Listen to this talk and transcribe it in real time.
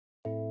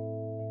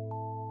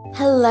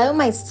Hello,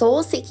 my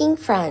soul-seeking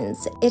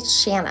friends. It's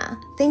Shanna.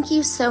 Thank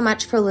you so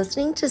much for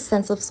listening to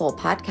Sense of Soul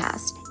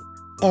podcast.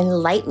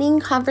 Enlightening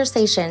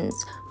conversations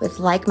with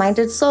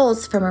like-minded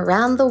souls from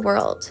around the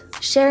world,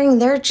 sharing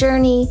their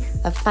journey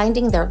of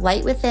finding their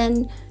light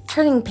within,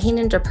 turning pain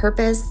into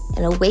purpose,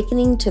 and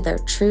awakening to their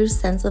true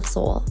sense of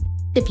soul.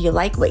 If you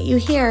like what you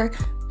hear,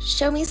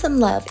 show me some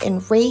love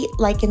and rate,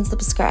 like, and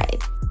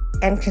subscribe.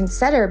 And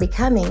consider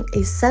becoming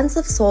a Sense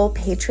of Soul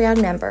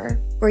Patreon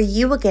member, where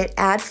you will get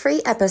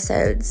ad-free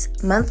episodes,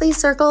 monthly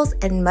circles,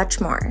 and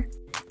much more.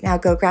 Now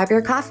go grab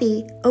your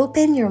coffee,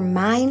 open your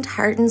mind,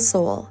 heart, and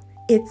soul.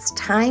 It's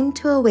time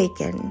to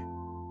awaken.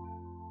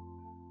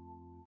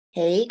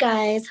 Hey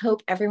guys,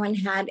 hope everyone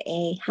had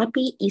a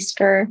happy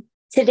Easter.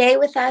 Today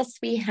with us,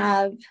 we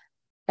have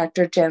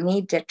Dr.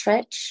 Joni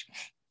Dietrich,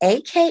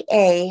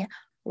 aka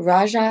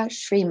Raja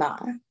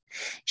Shrima.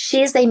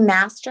 She is a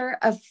master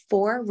of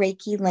 4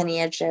 Reiki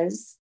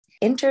lineages,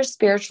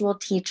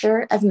 interspiritual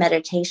teacher of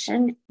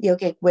meditation,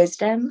 yogic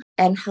wisdom,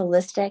 and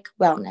holistic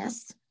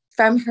wellness.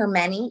 From her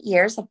many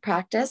years of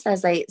practice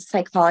as a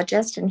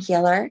psychologist and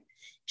healer,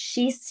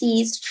 she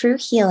sees true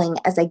healing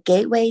as a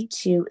gateway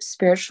to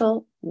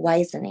spiritual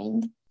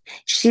wisening.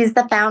 She's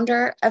the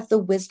founder of the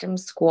Wisdom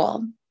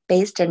School,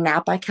 based in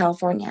Napa,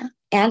 California,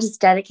 and is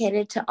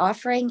dedicated to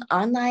offering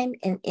online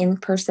and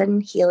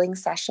in-person healing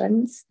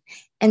sessions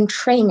and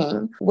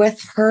training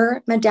with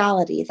her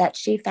modality that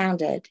she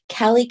founded,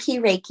 Kali Ki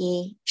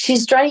Reiki.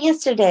 She's joining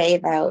us today,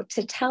 though,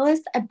 to tell us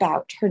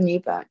about her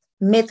new book,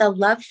 May the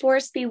Love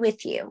Force Be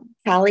With You,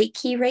 Kali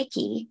Ki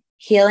Reiki,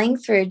 Healing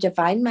Through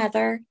Divine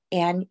Mother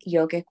and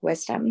Yogic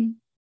Wisdom.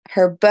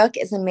 Her book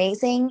is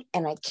amazing,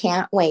 and I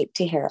can't wait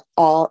to hear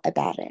all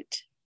about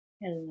it.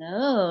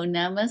 Hello,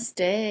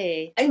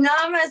 namaste.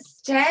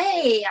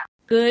 Namaste.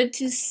 Good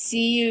to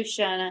see you,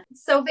 Shauna.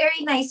 So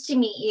very nice to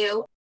meet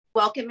you.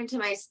 Welcome into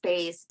my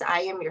space.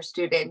 I am your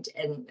student,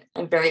 and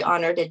I'm very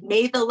honored. And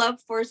may the love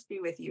force be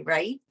with you,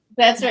 right?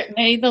 That's right.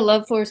 May the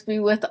love force be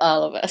with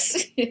all of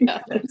us.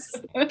 Yeah.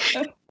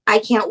 I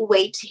can't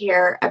wait to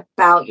hear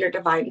about your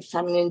divine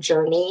feminine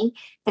journey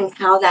and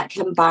how that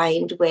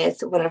combined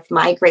with one of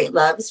my great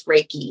loves,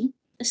 Reiki.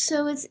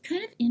 So it's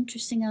kind of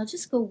interesting. I'll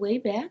just go way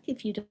back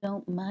if you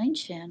don't mind,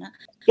 Shanna.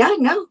 Yeah,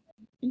 no.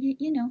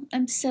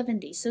 I'm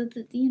 70, so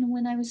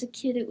when I was a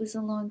kid, it was a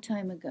long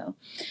time ago.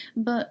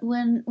 But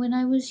when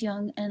I was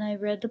young and I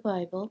read the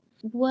Bible,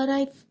 what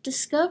I've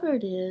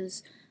discovered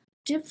is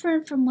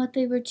different from what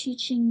they were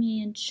teaching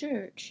me in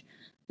church,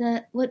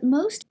 that what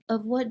most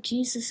of what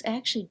Jesus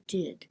actually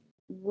did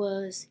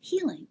was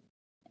healing.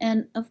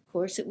 And of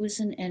course, it was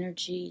an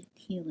energy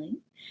healing,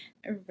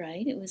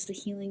 right? It was the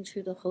healing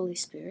through the Holy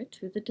Spirit,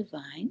 through the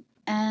divine.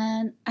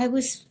 And I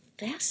was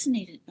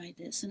fascinated by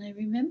this. And I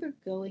remember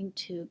going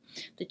to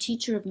the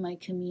teacher of my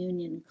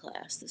communion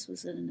class, this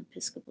was at an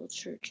Episcopal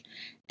church,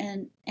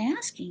 and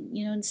asking,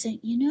 and saying,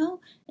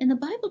 in the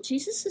Bible,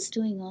 Jesus is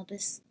doing all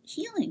this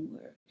healing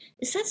work.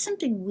 Is that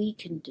something we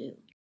can do?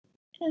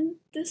 And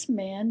this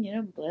man,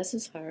 bless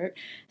his heart,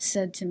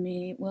 said to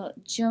me, well,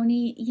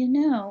 Joni,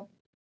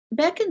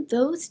 back in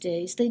those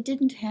days, they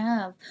didn't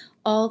have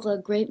all the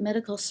great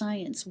medical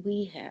science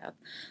we have.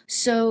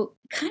 So,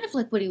 kind of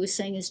like what he was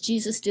saying is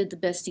Jesus did the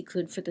best he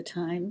could for the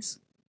times.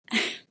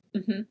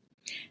 Mhm.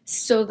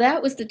 So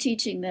that was the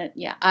teaching that,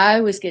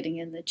 I was getting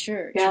in the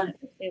church. Yeah. And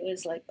it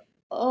was like,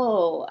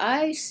 oh,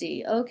 I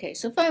see. Okay,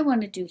 so if I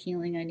want to do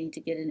healing, I need to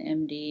get an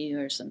MD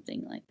or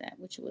something like that,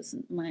 which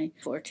wasn't my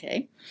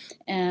forte.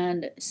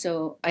 And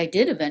so I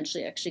did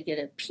eventually actually get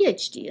a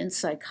PhD in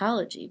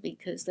psychology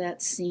because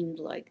that seemed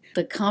like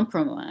the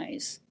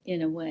compromise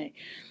in a way.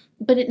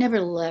 But it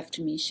never left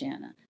me,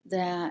 Shanna.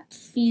 That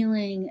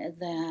feeling,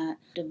 that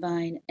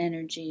divine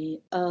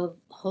energy of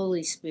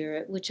Holy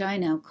Spirit, which I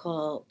now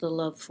call the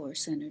love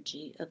force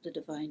energy of the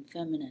divine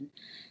feminine.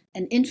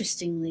 And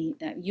interestingly,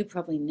 you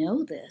probably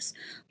know this,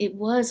 it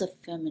was a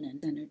feminine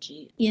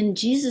energy in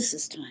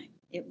Jesus's time.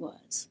 It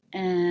was.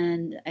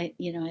 And I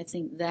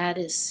think that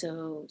is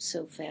so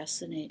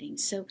fascinating.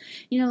 So,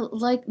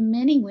 like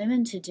many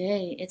women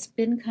today, it's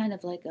been kind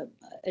of like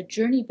a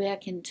journey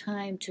back in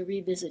time to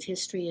revisit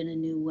history in a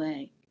new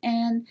way.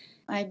 And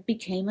I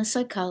became a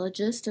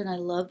psychologist and I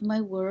loved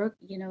my work.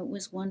 It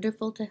was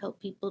wonderful to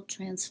help people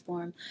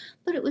transform,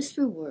 but it was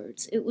through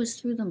words. It was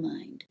through the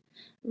mind,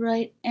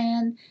 right?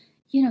 And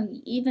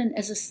even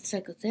as a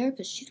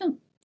psychotherapist, you don't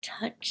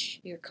touch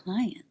your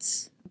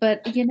clients.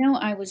 But,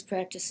 I was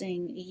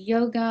practicing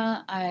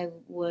yoga, I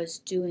was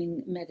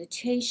doing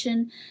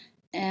meditation,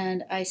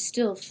 and I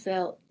still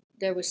felt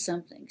there was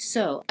something.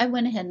 So I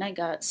went ahead and I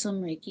got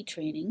some Reiki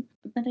training,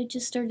 but I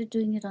just started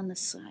doing it on the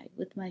side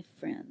with my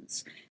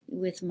friends,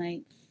 with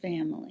my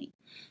family.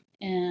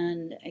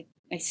 And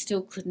I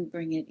still couldn't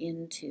bring it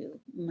into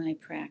my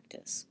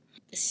practice.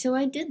 So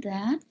I did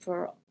that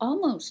for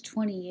almost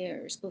 20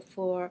 years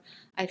before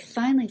I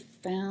finally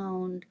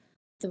found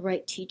the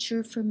right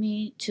teacher for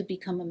me to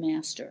become a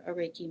master, a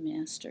Reiki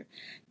master.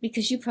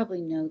 Because you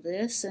probably know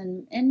this,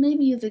 and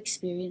maybe you've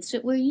experienced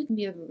it, where you can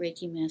be a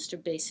Reiki master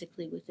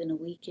basically within a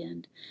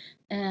weekend.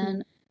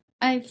 And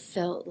I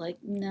felt like,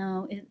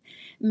 no,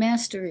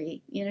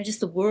 mastery,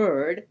 just the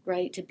word,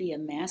 right? To be a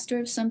master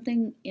of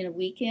something in a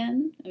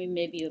weekend. I mean,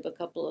 maybe you have a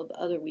couple of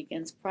other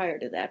weekends prior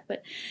to that,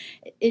 but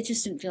it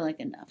just didn't feel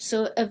like enough.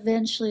 So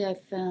eventually I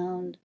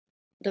found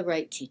the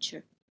right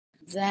teacher.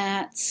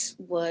 That's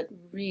what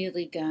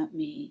really got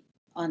me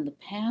on the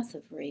path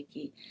of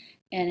Reiki.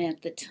 And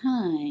at the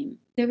time,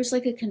 there was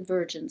like a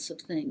convergence of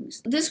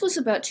things. This was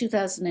about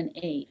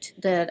 2008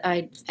 that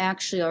I'd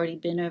actually already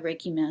been a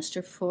Reiki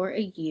master for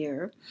a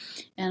year.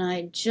 And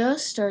I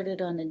just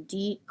started on a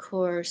deep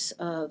course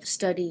of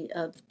study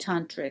of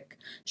Tantric,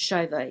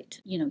 Shaivite,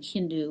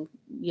 Hindu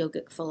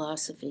yogic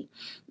philosophy,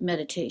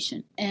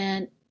 meditation.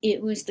 And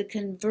it was the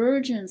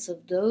convergence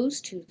of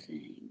those two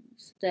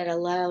things that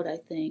allowed, I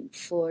think,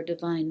 for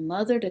Divine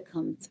Mother to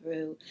come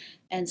through.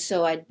 And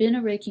so I'd been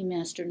a Reiki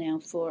master now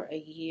for a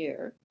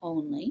year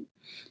only.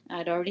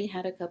 I'd already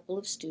had a couple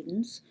of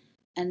students.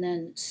 And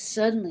then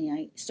suddenly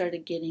I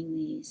started getting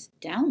these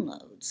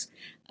downloads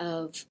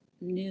of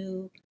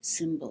new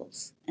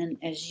symbols. And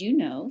as you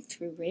know,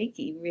 through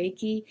Reiki,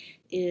 Reiki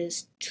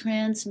is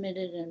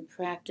transmitted and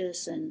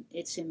practiced and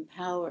it's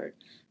empowered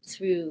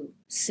through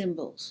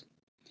symbols.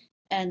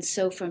 And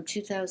so from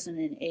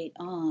 2008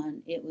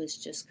 on, it was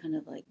just kind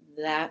of like,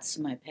 that's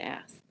my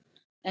path.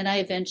 And I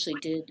eventually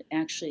did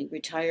actually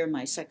retire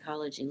my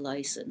psychology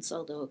license,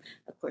 although,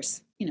 of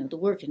course, the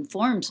work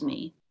informs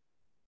me.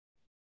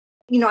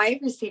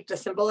 I received a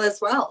symbol as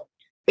well.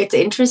 It's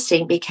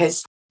interesting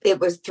because it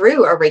was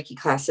through a Reiki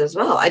class as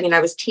well. I mean, I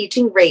was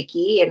teaching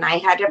Reiki and I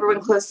had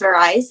everyone close their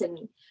eyes,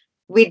 and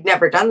we'd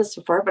never done this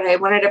before, but I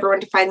wanted everyone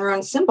to find their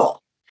own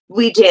symbol.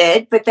 We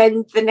did, but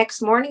then the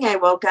next morning I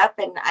woke up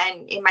and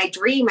in my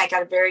dream I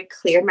got a very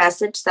clear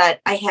message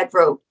that I had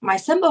wrote my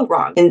symbol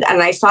wrong. And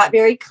I saw it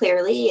very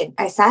clearly, and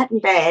I sat in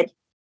bed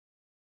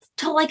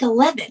till like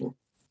 11,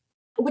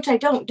 which I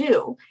don't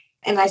do.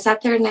 And I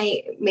sat there and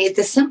I made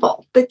the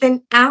symbol. But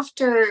then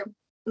after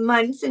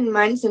months and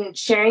months and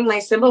sharing my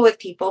symbol with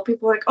people,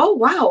 people were like, oh,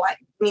 wow, I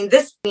mean,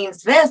 this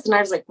means this. And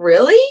I was like,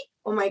 really?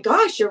 Oh my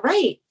gosh, you're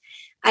right.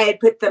 I had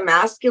put the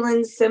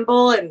masculine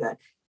symbol and the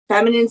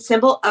feminine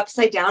symbol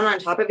upside down on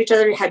top of each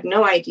other. I had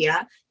no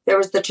idea. There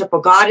was the triple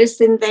goddess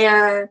in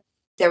there.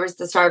 There was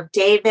the Star of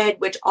David,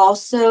 which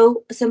also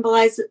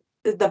symbolized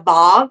the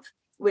Bob,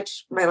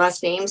 which my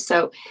last name.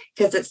 So,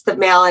 because it's the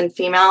male and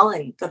female,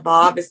 and the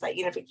Bob is that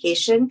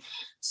unification.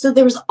 So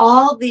there was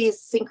all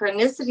these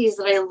synchronicities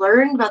that I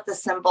learned about the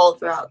symbol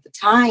throughout the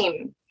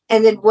time.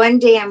 And then one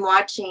day I'm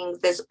watching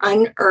this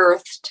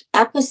unearthed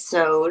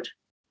episode.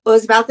 It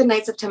was about the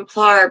Knights of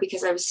Templar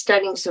because I was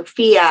studying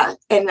Sophia,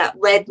 and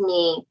that led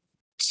me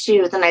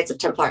to the Knights of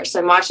Templar. So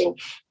I'm watching,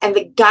 and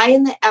the guy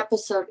in the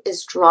episode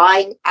is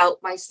drawing out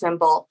my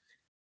symbol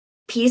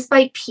piece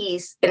by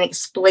piece and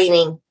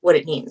explaining what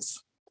it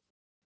means.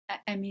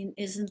 I mean,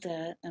 isn't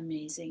that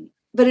amazing?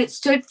 But it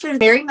stood for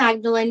Mary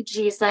Magdalene,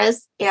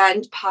 Jesus,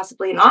 and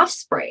possibly an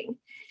offspring.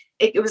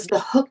 It was the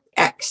hook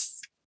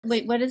X.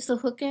 Wait, what is the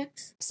hook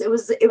X? So it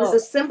was a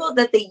symbol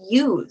that they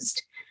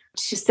used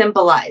to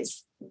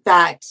symbolize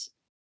that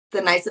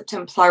the Knights of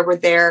Templar were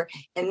there,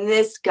 and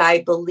this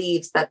guy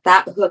believes that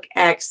that hook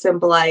X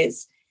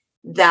symbolized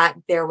that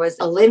there was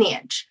a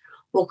lineage.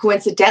 Well,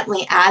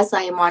 coincidentally, as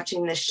I am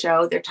watching this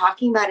show, they're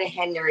talking about a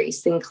Henry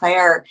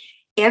Sinclair.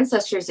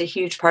 Ancestry is a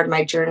huge part of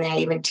my journey. I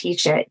even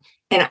teach it.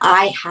 And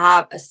I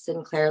have a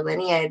Sinclair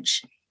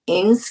lineage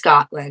in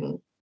Scotland.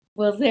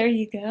 Well, there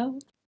you go.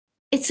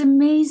 It's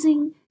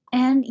amazing,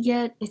 and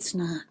yet it's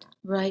not,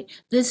 right?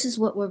 This is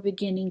what we're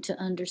beginning to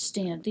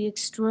understand. The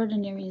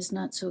extraordinary is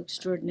not so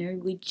extraordinary.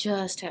 We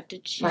just have to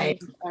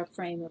change our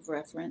frame of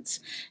reference,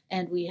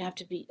 and we have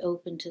to be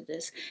open to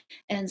this.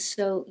 And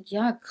so,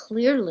 yeah,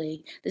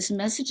 clearly, this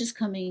message is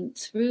coming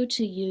through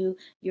to you.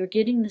 You're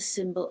getting the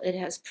symbol. It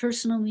has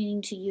personal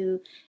meaning to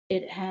you,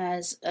 it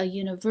has a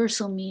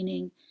universal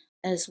meaning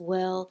as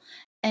well,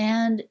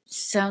 and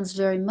sounds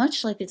very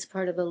much like it's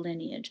part of a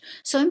lineage.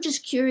 So I'm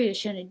just curious,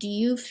 Shannon, do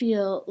you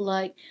feel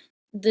like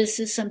this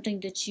is something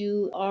that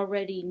you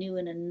already knew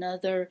in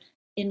another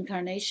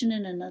incarnation,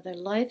 in another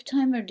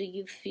lifetime, or do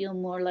you feel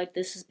more like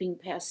this is being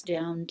passed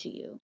down to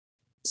you?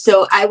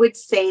 So I would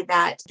say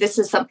that this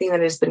is something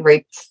that has been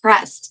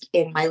repressed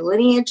in my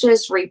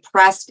lineages,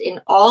 repressed in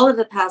all of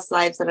the past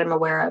lives that I'm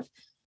aware of.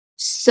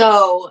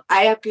 So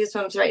I have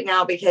goosebumps right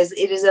now because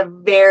it is a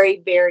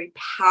very, very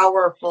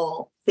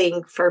powerful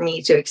thing for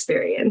me to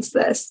experience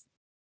this.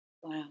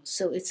 Wow.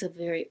 So it's a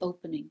very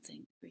opening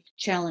thing,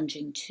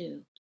 challenging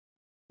too.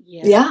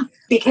 Yeah,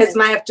 because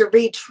I have to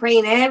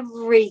retrain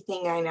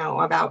everything I know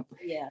about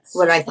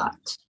what I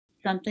thought.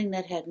 Something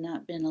that had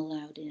not been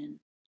allowed in,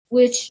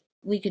 which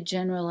we could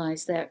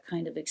generalize that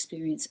kind of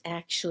experience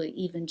actually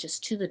even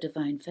just to the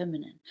divine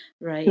feminine,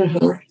 right?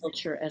 Mhm.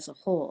 Culture as a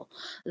whole,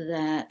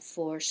 that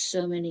for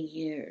so many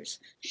years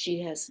she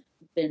has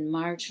been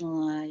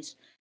marginalized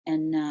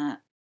and not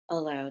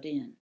allowed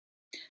in.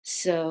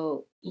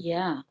 So,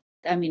 yeah,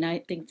 I mean, I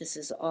think this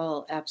is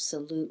all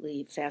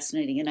absolutely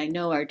fascinating. And I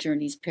know our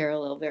journeys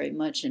parallel very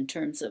much in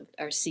terms of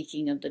our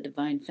seeking of the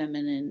divine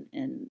feminine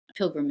and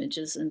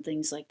pilgrimages and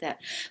things like that.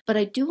 But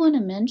I do want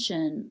to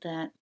mention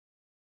that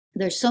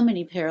there's so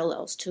many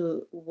parallels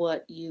to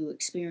what you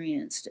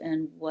experienced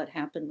and what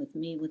happened with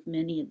me with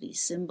many of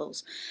these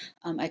symbols.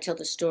 I tell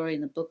the story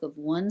in the book of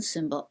one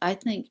symbol. I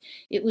think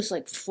it was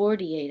like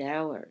 48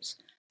 hours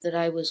that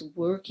I was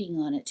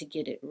working on it to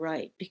get it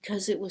right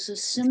because it was a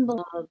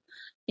symbol of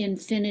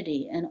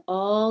infinity and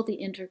all the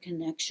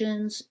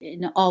interconnections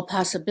and all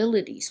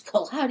possibilities.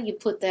 Well, how do you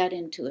put that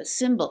into a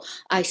symbol?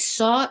 I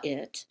saw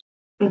it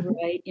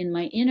right in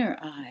my inner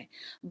eye,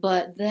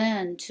 but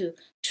then to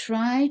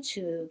try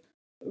to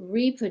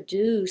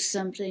reproduce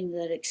something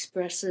that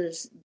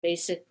expresses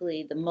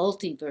basically the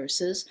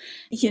multiverses,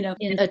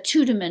 in a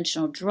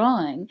two-dimensional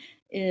drawing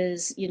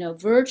is,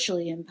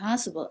 virtually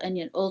impossible. And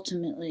yet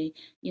ultimately,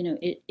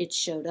 it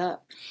showed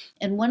up.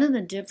 And one of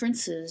the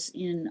differences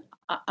in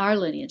our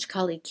lineage,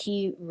 Kali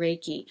Ki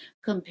Reiki,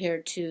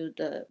 compared to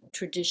the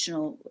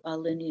traditional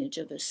lineage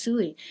of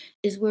Asui,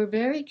 is we're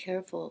very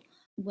careful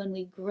when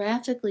we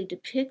graphically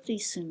depict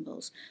these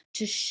symbols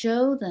to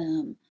show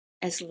them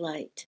as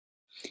light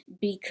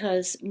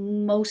because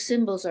most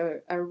symbols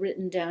are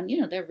written down,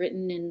 they're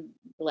written in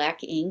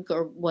black ink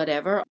or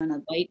whatever on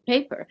a white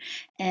paper.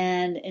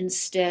 And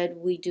instead,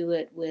 we do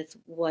it with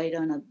white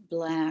on a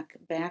black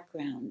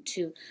background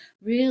to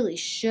really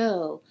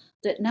show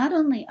that not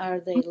only are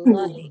they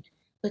light,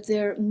 but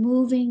they're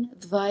moving,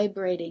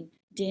 vibrating,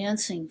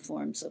 dancing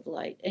forms of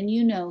light. And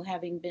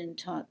having been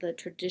taught the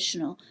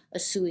traditional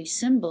Asui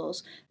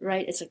symbols,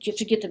 right? It's like you have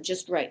to get them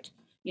just right.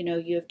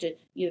 You have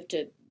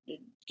to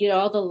get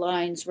all the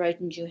lines right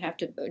and you have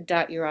to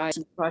dot your I's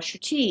and cross your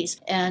T's.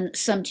 And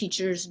some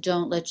teachers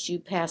don't let you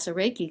pass a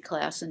Reiki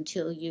class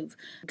until you've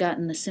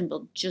gotten the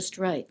symbol just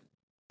right.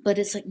 But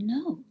it's like,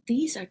 no,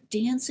 these are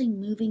dancing,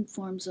 moving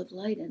forms of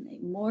light and they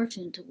morph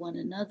into one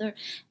another.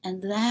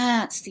 And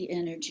that's the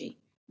energy,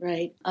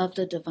 right, of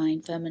the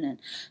divine feminine.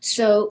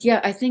 So,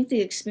 yeah, I think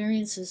the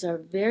experiences are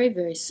very,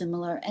 very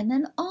similar. And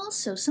then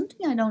also,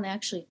 something I don't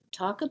actually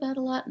talk about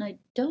a lot, and I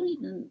don't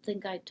even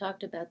think I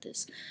talked about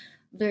this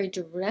very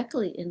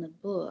directly in the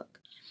book,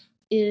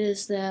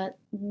 is that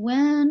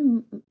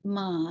when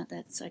Ma,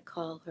 that's I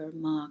call her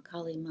Ma,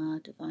 Kali Ma,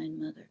 Divine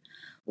Mother,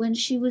 when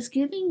she was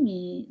giving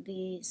me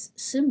these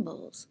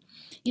symbols,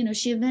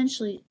 she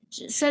eventually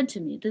said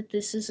to me that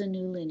this is a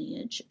new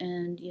lineage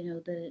and,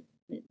 that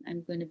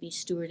I'm going to be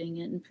stewarding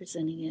it and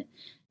presenting it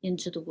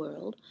into the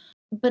world.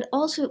 But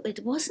also,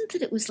 it wasn't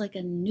that it was like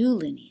a new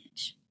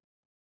lineage,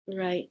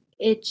 right?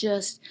 It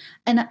just,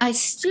 and I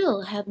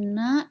still have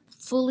not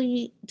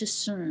fully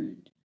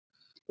discerned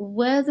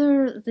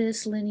whether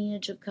this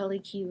lineage of Kali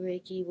Ki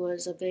Reiki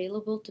was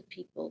available to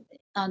people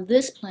on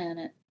this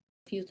planet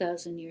a few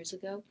thousand years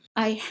ago.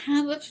 I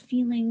have a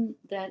feeling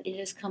that it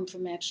has come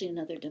from actually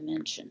another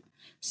dimension,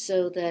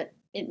 so that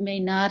it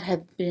may not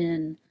have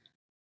been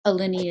a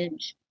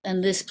lineage on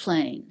this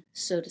plane,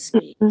 so to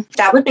speak.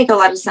 That would make a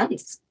lot of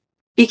sense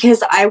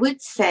because I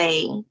would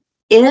say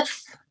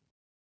if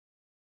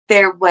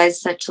there was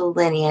such a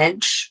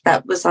lineage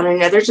that was on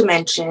another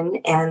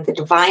dimension and the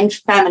divine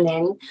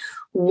feminine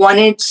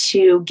wanted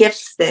to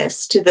gift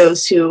this to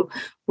those who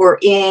were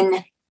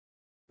in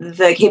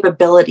the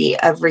capability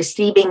of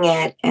receiving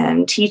it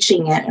and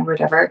teaching it and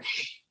whatever,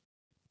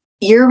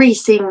 you're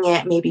receiving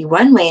it maybe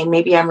one way and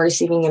maybe I'm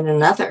receiving it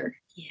another.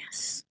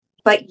 Yes.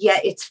 But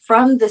yet it's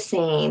from the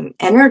same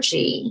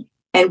energy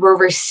and we're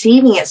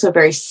receiving it so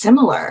very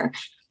similar.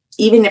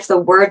 Even if the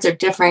words are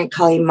different,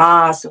 Kali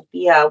Ma,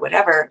 Sophia,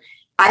 whatever,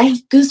 I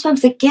have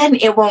goosebumps again.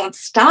 It won't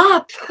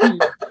stop.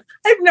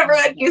 I've never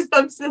had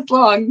goosebumps this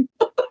long.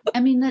 I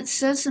mean, that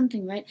says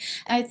something, right?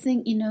 I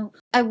think,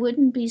 I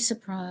wouldn't be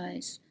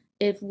surprised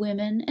if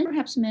women, and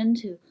perhaps men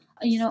too,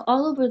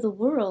 all over the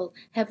world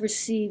have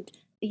received,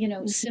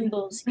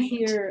 symbols Right.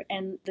 here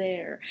and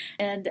there.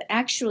 And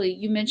actually,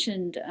 you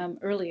mentioned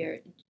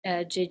earlier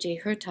J.J.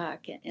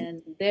 Hurtak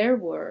and their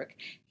work,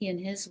 he and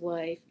his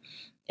wife.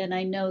 And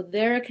I know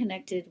they're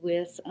connected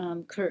with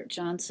Kurt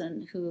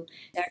Johnson, who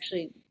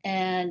actually,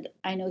 and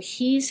I know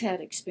he's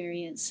had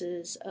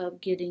experiences of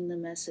getting the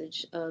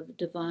message of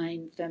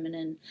divine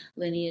feminine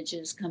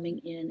lineages coming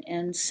in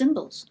and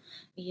symbols,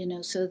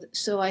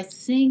 so I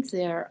think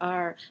there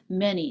are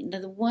many.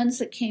 Now, the ones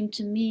that came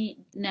to me,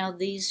 now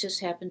these just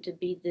happen to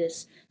be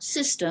this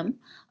system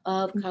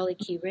of Kali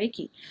Ki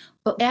Reiki.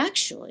 But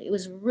actually, it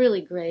was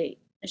really great,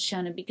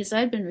 Shannon, because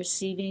I've been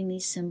receiving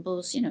these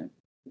symbols,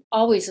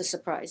 always a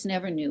surprise,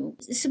 never knew.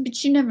 So,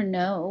 but you never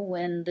know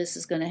when this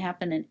is going to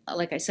happen. And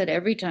like I said,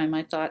 every time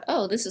I thought,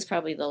 oh, this is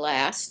probably the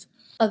last.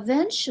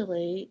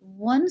 Eventually,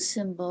 one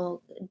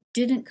symbol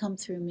didn't come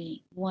through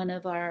me. One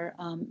of our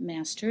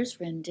masters,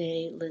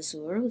 Rende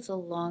Lezour, was a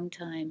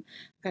longtime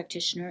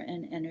practitioner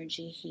and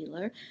energy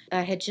healer.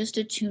 I had just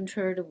attuned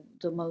her to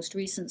the most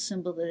recent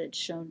symbol that had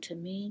shown to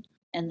me.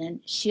 And then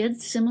she had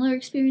similar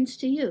experience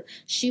to you.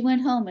 She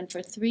went home and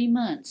for 3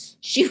 months,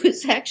 she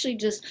was actually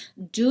just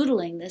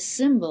doodling this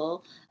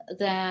symbol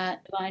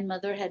that Divine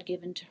Mother had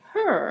given to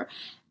her.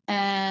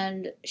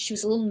 And she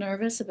was a little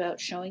nervous about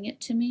showing it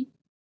to me.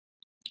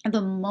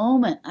 the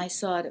moment I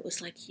saw it, it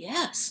was like,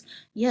 yes,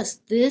 yes,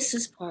 this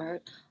is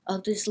part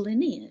of this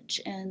lineage.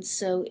 And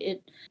so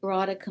it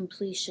brought a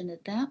completion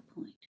at that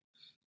point.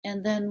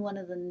 And then one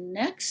of the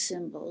next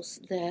symbols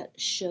that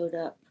showed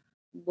up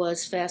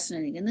was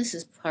fascinating. And this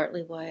is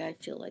partly why I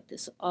feel like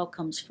this all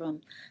comes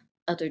from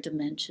other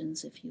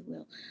dimensions, if you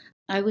will.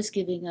 I was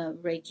giving a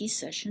Reiki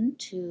session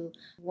to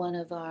one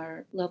of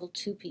our level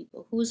 2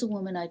 people, who was a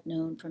woman I'd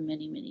known for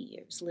many, many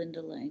years,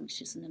 Linda Lang.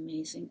 She's an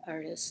amazing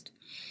artist.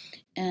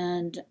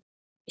 And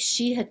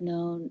she had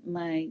known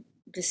my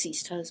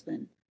deceased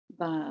husband,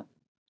 Bob,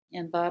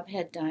 and Bob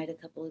had died a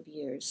couple of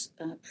years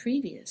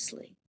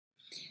previously.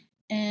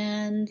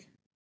 And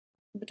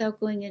without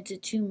going into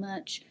too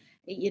much,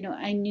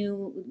 I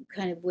knew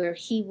kind of where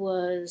he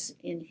was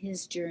in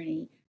his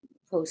journey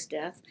post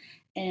death.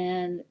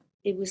 And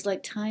it was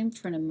like time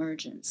for an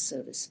emergence,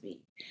 so to speak,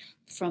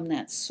 from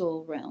that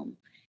soul realm.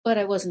 But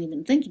I wasn't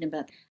even thinking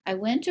about it. I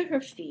went to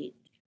her feet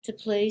to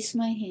place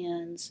my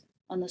hands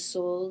on the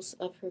soles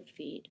of her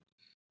feet.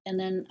 And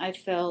then I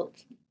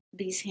felt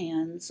these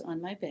hands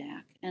on my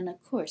back. And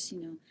of course,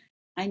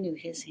 I knew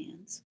his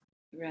hands,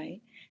 right?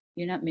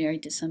 You're not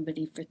married to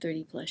somebody for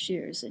 30 plus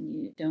years and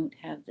you don't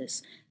have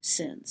this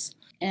sense.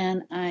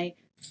 And I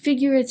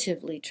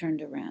figuratively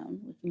turned around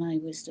with my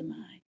wisdom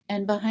eye.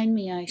 And behind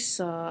me, I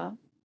saw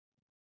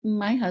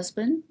my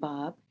husband,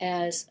 Bob,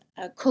 as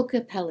a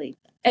Kokapelli.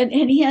 And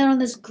he had on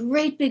this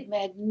great big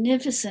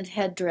magnificent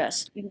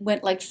headdress. It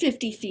went like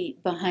 50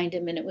 feet behind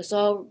him, and it was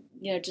all,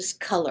 just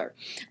color,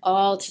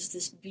 all just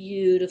this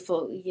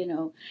beautiful,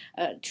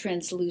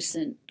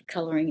 translucent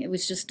coloring. It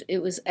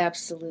was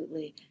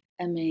absolutely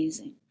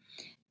amazing.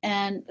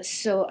 And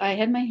so I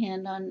had my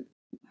hand on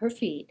her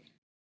feet.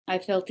 I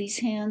felt these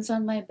hands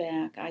on my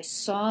back. I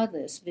saw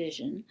this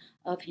vision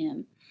of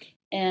him.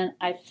 And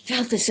I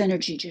felt this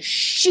energy just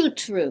shoot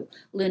through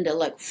Linda,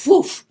 like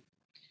whoof.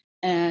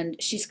 And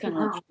she's kind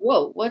of like, Wow.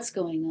 whoa, what's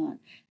going on?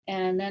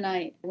 And then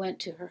I went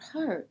to her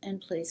heart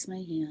and placed my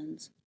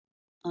hands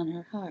on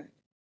her heart.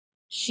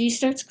 She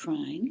starts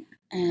crying,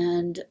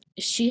 and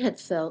she had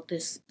felt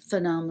this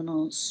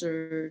phenomenal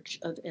surge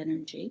of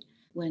energy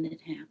when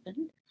it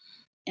happened.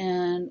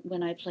 And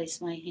when I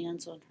placed my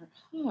hands on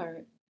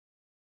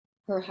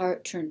her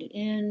heart turned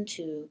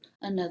into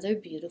another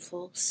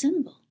beautiful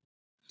symbol.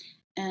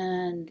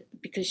 And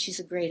because she's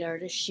a great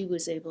artist, she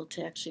was able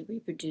to actually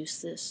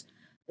reproduce this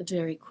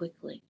very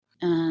quickly.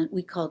 And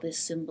we call this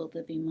symbol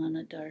the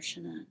Vimana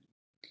Darshana.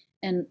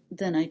 And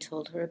then I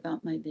told her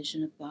about my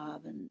vision of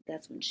Bob, and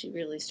that's when she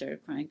really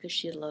started crying because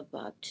she loved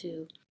Bob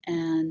too.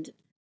 And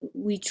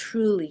we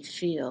truly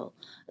feel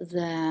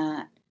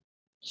that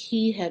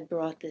he had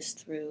brought this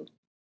through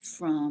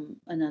from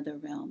another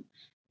realm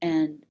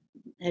and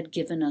had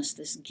given us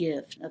this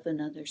gift of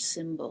another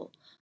symbol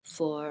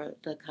for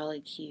the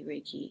Kali Ki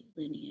Reiki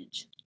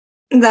lineage.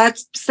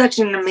 That's such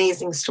an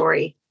amazing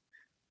story.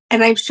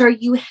 And I'm sure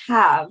you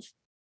have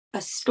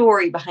a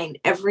story behind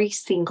every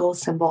single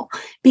symbol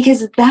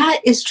because that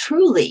is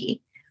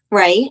truly,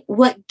 right,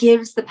 what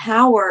gives the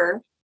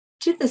power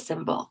to the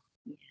symbol,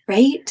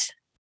 right?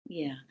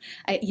 Yeah,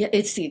 yeah,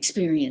 it's the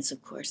experience,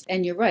 of course,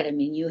 and you're right. I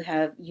mean, you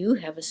have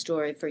a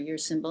story for your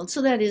symbol, and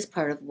so that is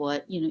part of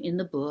what in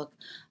the book.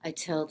 I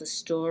tell the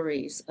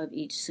stories of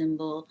each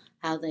symbol,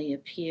 how they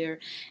appear,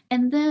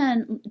 and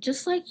then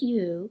just like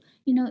it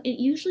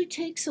usually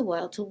takes a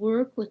while to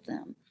work with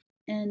them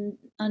and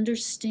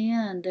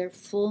understand their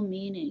full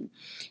meaning.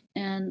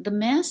 And the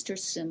master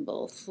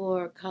symbol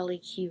for Kali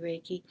Ki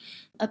Reiki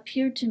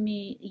appeared to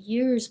me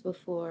years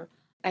before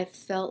I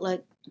felt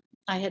like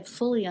I had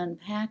fully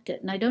unpacked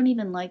it. And I don't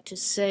even like to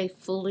say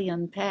fully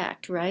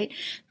unpacked, right?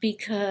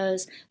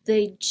 Because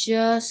they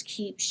just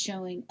keep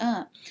showing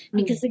up. Mm.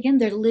 Because again,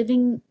 they're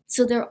living,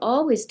 so they're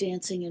always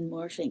dancing and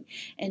morphing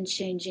and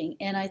changing.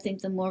 And I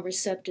think the more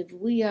receptive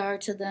we are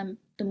to them,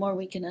 the more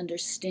we can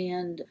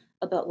understand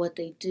about what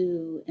they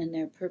do and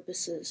their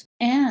purposes.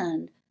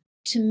 And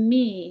to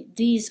me,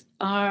 these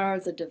are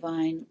the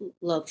divine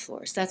love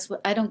force. That's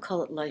what I don't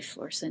call it life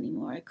force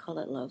anymore. I call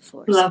it love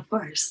force. Love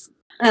force.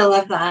 I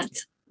love that.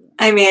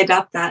 I may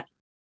adopt that.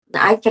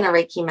 I've been a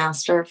Reiki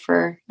master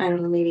for, I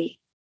don't know, maybe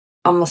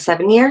almost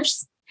 7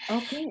 years.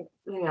 Okay.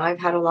 I've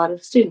had a lot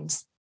of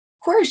students.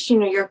 Of course,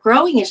 you're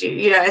growing as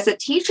as a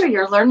teacher,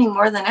 you're learning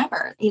more than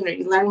ever. You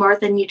learn more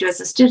than you do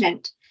as a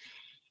student.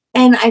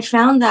 And I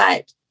found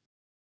that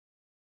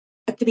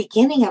at the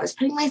beginning, I was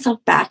putting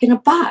myself back in a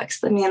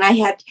box. I mean, I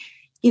had,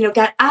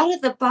 got out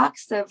of the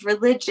box of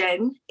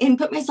religion and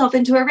put myself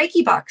into a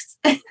Reiki box.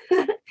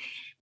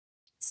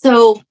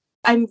 So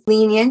I'm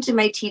lenient in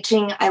my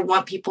teaching. I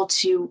want people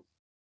to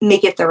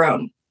make it their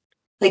own.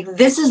 Like,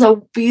 this is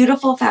a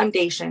beautiful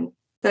foundation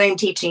that I'm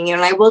teaching you,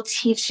 and I will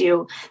teach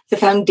you the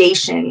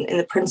foundation and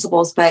the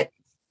principles, but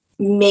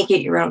make it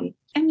your own.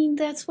 I mean,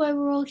 that's why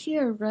we're all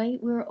here, right?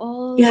 We're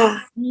all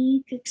Yeah.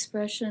 unique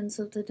expressions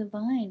of the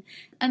divine.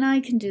 And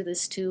I can do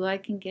this too. I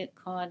can get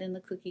caught in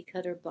the cookie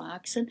cutter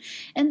box.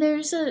 And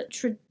there's a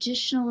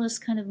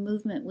traditionalist kind of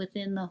movement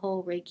within the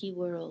whole Reiki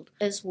world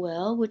as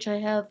well, which I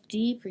have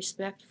deep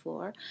respect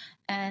for.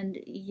 And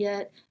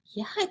yet,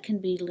 yeah, it can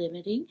be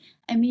limiting.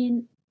 I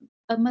mean,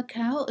 a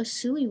Mikao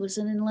Usui was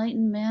an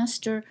enlightened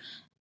master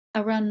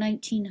around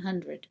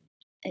 1900.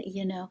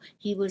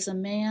 He was a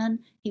man,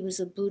 he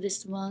was a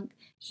Buddhist monk.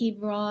 He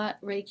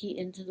brought Reiki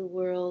into the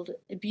world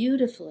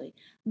beautifully,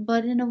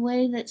 but in a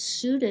way that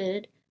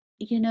suited,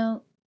 you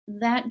know,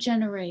 that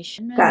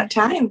generation That and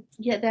time.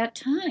 yeah, that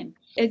time.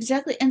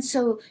 Exactly. And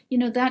so,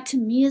 that to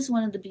me is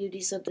one of the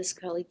beauties of this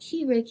Kali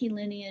Ki Reiki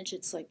lineage.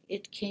 It's like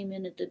it came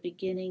in at the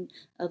beginning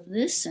of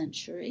this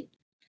century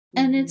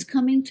and Mm-hmm. it's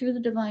coming through the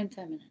divine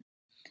feminine,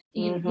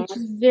 which Mm-hmm.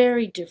 is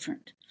very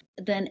different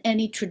than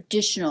any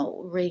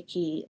traditional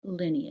Reiki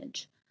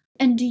lineage.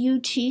 And do you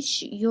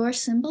teach your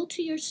symbol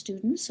to your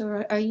students,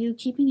 or are you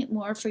keeping it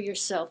more for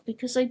yourself?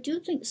 Because I do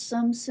think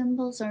some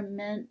symbols are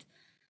meant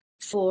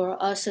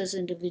for us as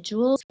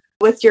individuals.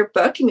 With your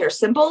book and your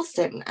symbols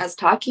and us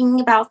talking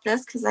about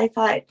this, because I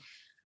thought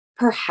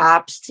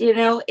perhaps,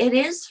 it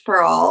is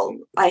for all.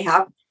 I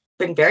have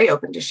been very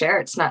open to share.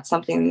 It's not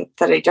something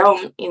that I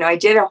don't. I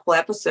did a whole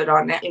episode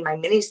on it in my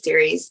mini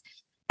series.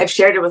 I've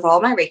shared it with all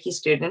my Reiki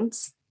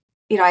students.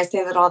 I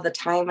say that all the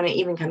time when it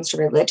even comes to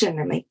religion.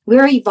 I'm like,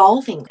 we're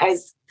evolving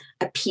as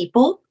a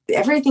people.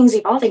 Everything's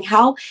evolving.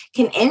 How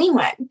can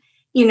anyone,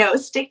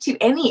 stick to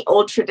any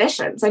old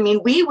traditions? I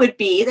mean,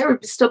 there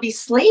would still be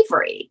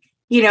slavery,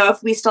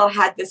 if we still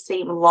had the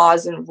same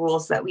laws and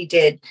rules that we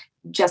did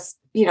just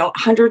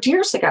 100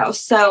 years ago.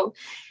 So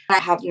I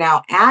have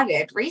now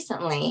added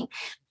recently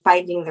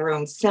finding their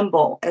own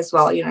symbol as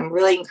well. I'm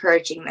really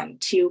encouraging them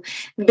to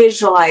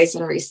visualize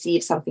and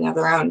receive something of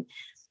their own.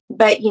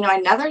 But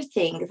another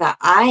thing that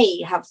I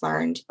have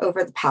learned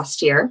over the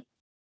past year,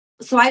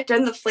 so I've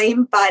done the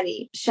Flame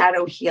Body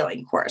Shadow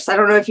Healing course. I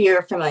don't know if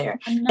you're familiar.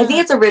 I'm I think not.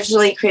 it's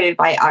originally created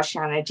by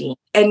Ashana Dean.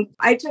 And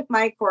I took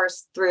my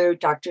course through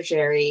Dr.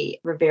 Jerry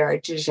Rivera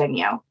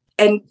Eugenio.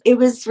 And it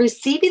was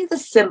receiving the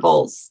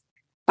symbols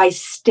by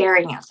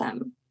staring at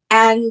them.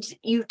 And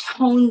you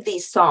tone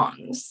these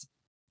songs.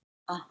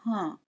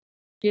 Uh-huh.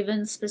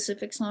 Given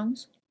specific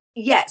songs?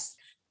 Yes.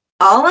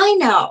 All I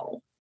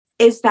know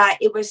is that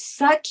it was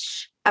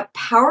such a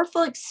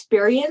powerful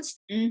experience.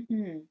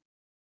 Mm-hmm.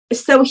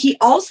 So he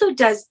also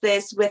does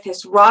this with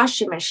his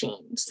Rasha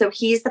machine. So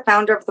he's the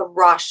founder of the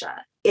Rasha.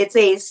 It's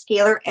a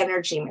scalar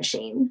energy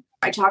machine.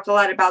 I talk a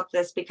lot about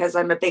this because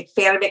I'm a big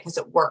fan of it because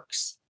it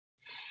works.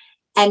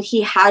 And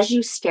he has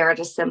you stare at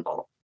a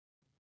symbol.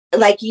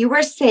 Like you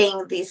were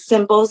saying, these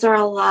symbols are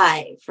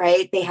alive,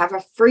 right? They have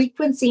a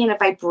frequency and a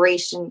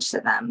vibration to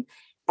them.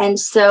 And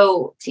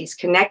so he's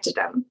connected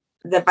them,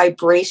 the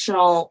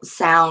vibrational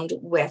sound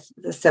with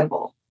the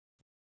symbol.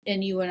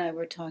 And you and I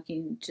were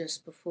talking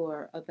just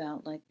before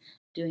about like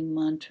doing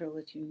mantra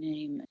with your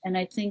name. And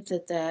I think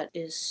that that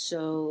is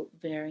so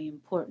very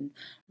important,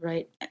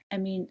 right? I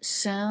mean,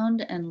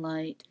 sound and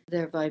light,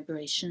 they're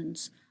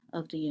vibrations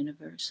of the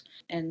universe.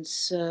 And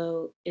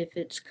so if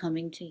it's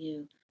coming to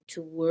you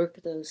to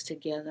work those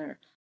together,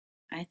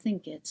 I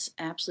think it's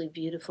absolutely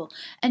beautiful.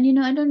 And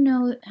I don't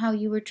know how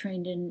you were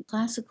trained in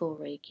classical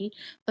Reiki,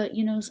 but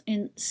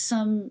in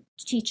some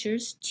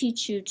teachers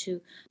teach you to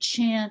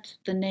chant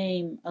the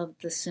name of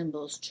the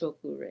symbols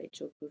chokure,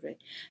 chokure,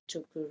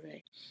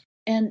 chokure.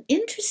 And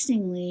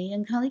interestingly,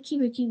 in Kaliki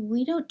Reiki,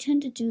 we don't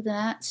tend to do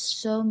that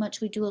so much.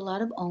 We do a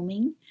lot of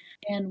oming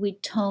and we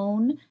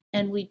tone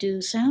and we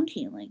do sound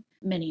healing,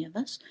 many of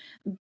us,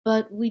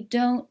 but we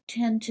don't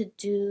tend to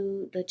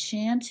do the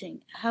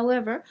chanting.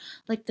 However,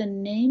 like the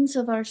names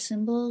of our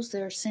symbols,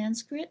 they're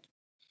Sanskrit,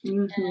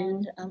 Mm-hmm.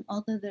 and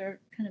although they're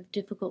kind of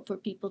difficult for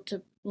people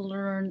to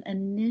learn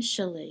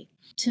initially,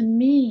 to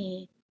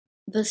me,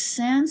 the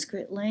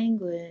Sanskrit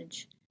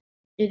language,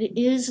 it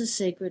is a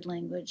sacred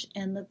language,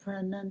 and the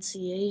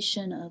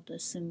pronunciation of the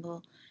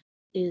symbol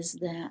is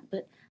that.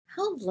 But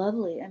how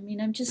lovely. I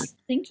mean, I'm just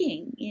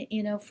thinking,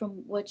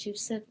 from what you've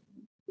said,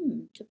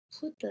 to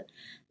put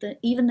the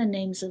even the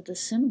names of the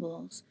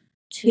symbols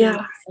to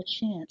Yeah. a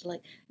chant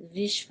like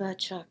Vishva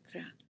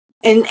Chakra.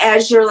 And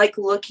as you're like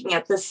looking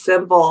at the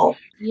symbol,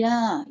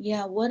 Yeah,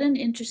 yeah, what an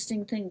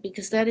interesting thing,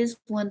 because that is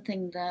one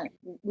thing that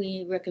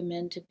we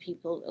recommend to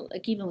people,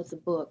 like even with the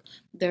book,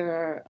 there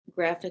are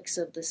graphics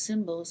of the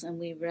symbols, and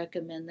we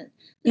recommend that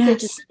they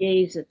just yes,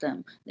 gaze at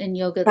them. In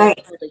yoga, they're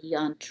right. called a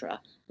yantra,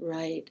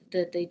 right?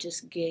 That they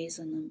just gaze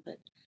on them,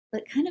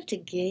 but kind of to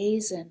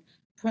gaze and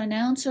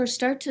pronounce or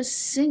start to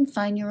sing,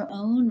 find your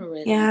own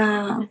rhythm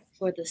Yeah.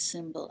 for the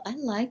symbol. I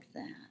like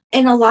that.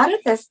 And a lot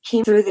of this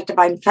came through the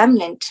divine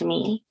feminine to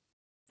me.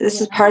 This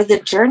is Yeah. part of the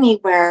journey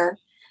where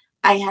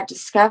I had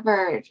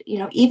discovered,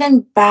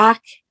 even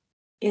back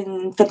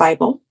in the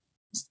Bible,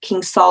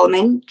 King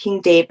Solomon, King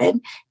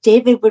David,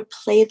 David would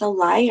play the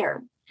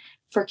lyre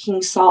for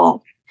King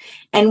Saul.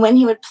 And when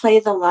he would play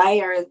the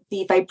lyre,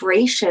 the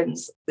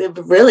vibrations,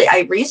 really,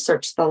 I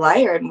researched the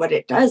lyre and what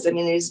it does. I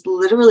mean, it is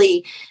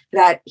literally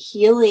that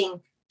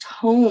healing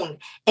tone,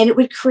 and it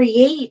would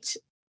create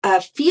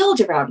a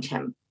field around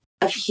him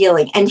of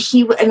healing. And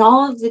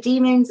all of the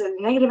demons and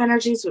negative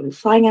energies would be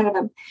flying out of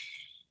him.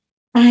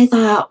 And I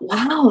thought,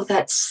 wow,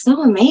 that's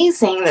so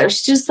amazing.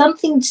 There's just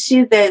something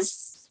to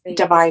this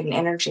divine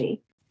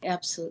energy.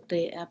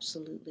 Absolutely,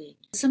 absolutely.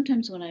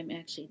 Sometimes when I'm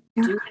actually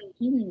Yeah. doing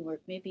healing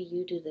work, maybe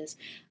you do this,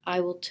 I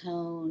will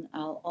tone,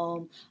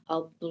 I'll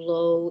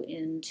blow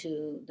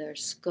into their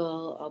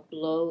skull, I'll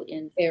blow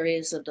in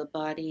areas of the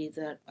body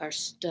that are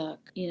stuck.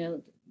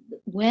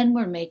 When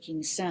we're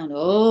making sound,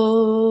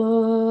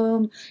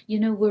 we're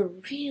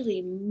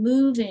really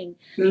moving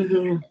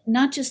Mm-hmm.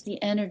 not just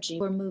the energy,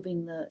 we're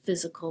moving the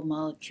physical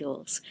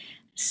molecules.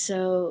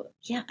 So,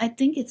 yeah, I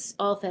think it's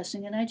all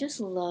fascinating. And I just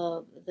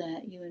love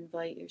that you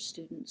invite your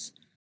students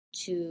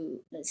to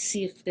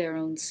see if their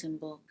own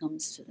symbol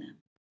comes to them.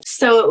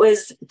 So it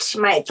was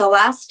the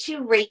last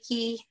two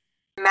Reiki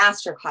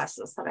master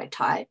classes that I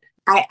taught.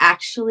 I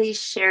actually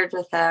shared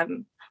with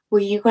them,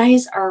 well, you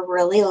guys are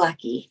really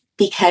lucky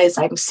because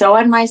I'm so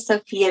on my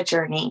Sophia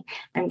journey.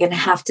 I'm going to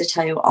have to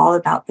tell you all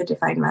about the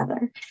Divine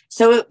Mother.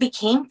 So it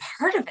became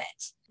part of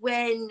it.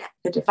 When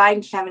the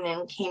Divine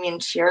Feminine came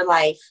into your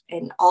life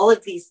and all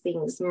of these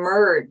things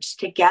merged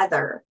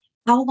together,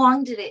 how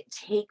long did it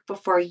take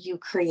before you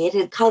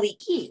created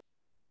Kaliki?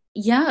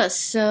 Yeah,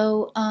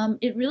 so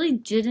it really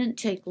didn't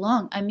take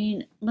long. I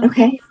mean,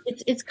 Okay.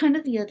 it's kind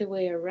of the other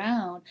way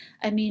around.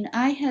 I mean,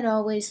 I had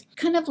always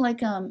kind of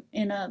like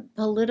in a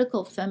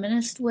political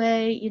feminist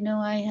way,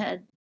 I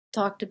had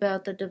talked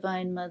about the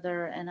Divine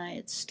Mother and I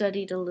had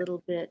studied a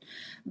little bit,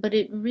 but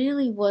it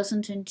really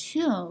wasn't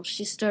until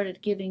she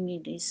started giving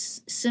me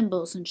these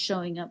symbols and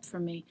showing up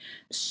for me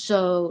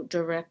so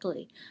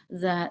directly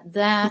that Yeah.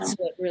 that's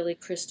what really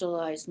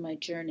crystallized my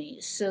journey.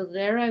 So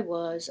there I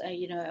was.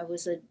 I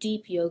was a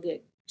deep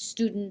yogic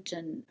student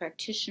and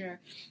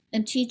practitioner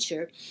and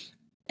teacher,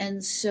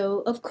 and so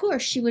of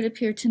course she would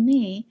appear to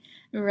me,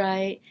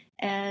 right,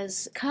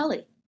 as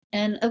Kali.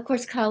 And of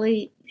course,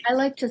 Kali, I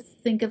like to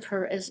think of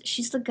her as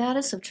she's the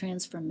goddess of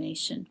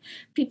transformation.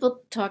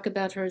 People talk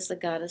about her as the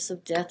goddess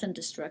of death and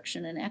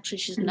destruction, and actually,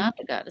 she's not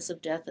the goddess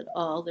of death at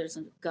all. There's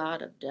a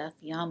god of death,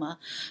 Yama,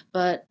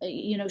 but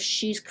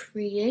she's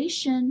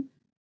creation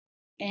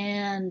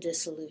and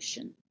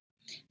dissolution.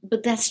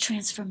 But that's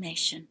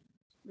transformation,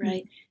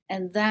 right?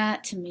 And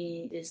that to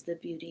me is the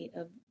beauty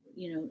of,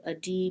 a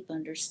deep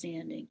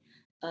understanding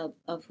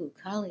of who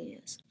Kali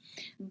is.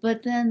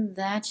 But then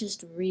that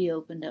just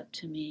reopened up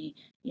to me,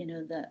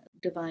 the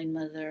Divine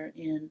Mother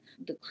in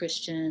the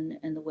Christian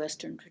and the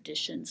Western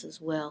traditions as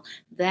well.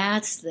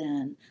 That's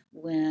then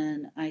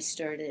when I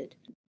started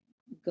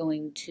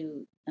going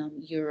to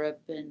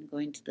Europe and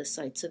going to the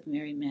sites of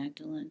Mary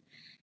Magdalene.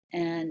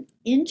 And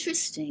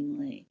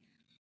interestingly,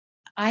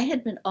 I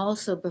had been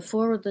also,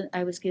 before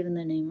I was given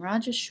the name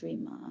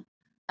Rajashrima,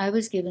 I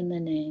was given the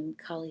name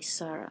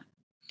Kalisara.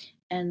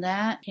 And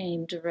that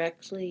came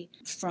directly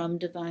from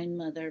Divine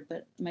Mother,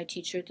 but my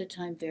teacher at the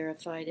time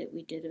verified it.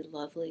 We did a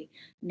lovely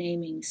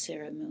naming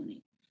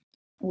ceremony.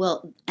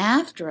 Well,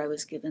 after I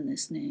was given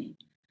this name,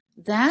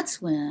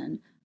 that's when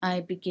I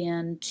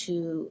began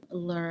to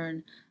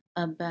learn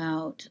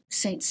about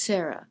Saint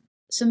Sarah.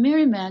 So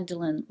Mary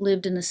Magdalene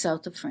lived in the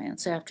south of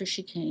France after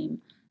she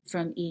came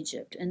from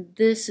Egypt, and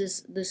this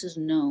is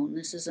known,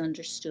 this is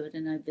understood,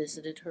 and I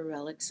visited her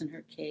relics in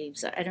her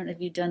caves. I don't know if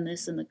you've done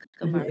this in the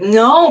Camargue.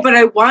 No, but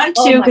I want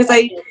Oh to my because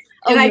God.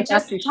 Oh, I you have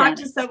just to, talked Shannon.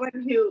 to someone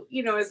who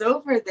is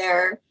over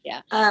there,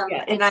 Yeah,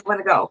 yeah, and I want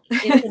to go.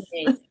 it's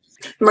amazing.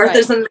 Right.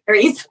 Martha's and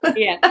Mary's.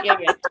 Yeah, yeah,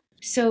 yeah.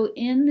 So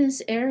in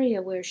this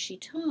area where she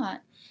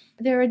taught,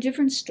 there are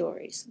different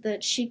stories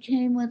that she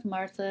came with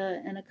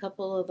Martha and a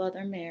couple of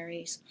other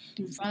Marys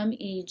from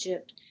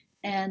Egypt,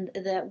 and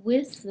that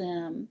with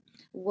them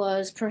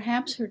was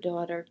perhaps her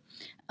daughter,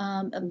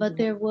 but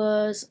there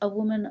was a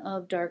woman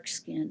of dark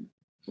skin.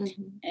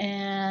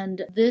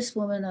 And this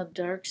woman of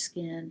dark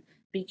skin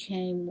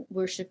became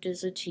worshipped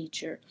as a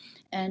teacher.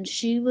 And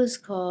she was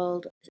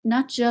called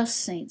not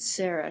just Saint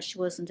Sarah, she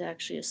wasn't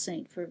actually a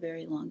saint for a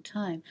very long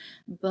time,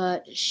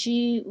 but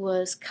she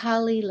was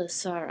Kali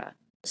Lasara.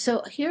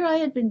 So here I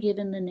had been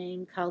given the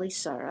name Kali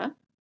Sara,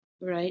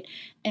 right?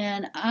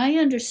 And I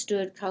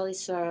understood Kali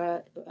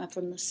Sara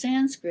from the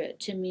Sanskrit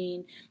to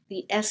mean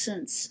the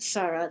essence,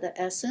 Sara, the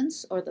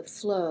essence or the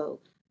flow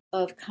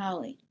of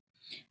Kali.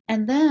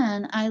 And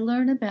then I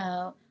learn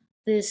about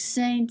this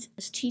saint,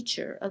 this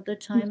teacher of the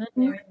time of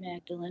Mary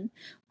Magdalene.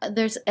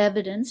 There's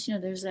evidence,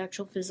 there's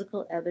actual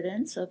physical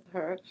evidence of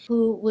her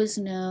who was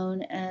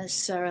known as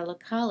Sarah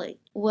Lakali.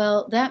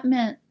 Well, that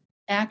meant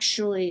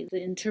actually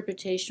the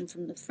interpretation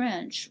from the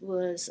French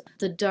was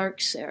the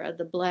dark Sarah,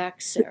 the black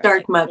The Sarah.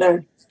 Dark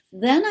Mother.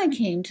 Then I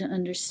came to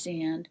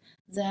understand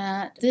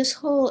that this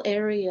whole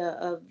area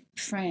of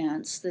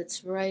France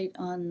that's right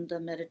on the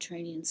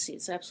Mediterranean Sea.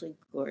 It's absolutely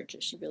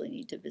gorgeous. You really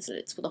need to visit.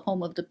 It's the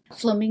home of the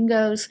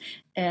flamingos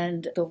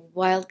and the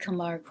wild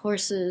Camargue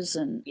horses.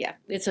 And yeah,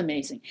 it's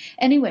amazing.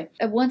 Anyway,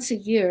 once a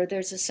year,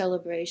 there's a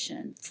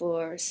celebration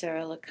for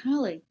Sarah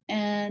Lakali.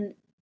 And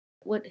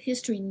what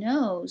history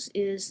knows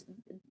is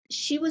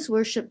she was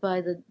worshipped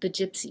by the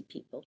gypsy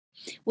people.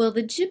 Well,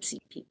 the gypsy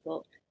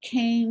people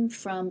came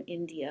from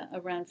India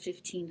around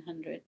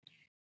 1500,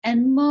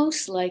 and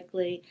most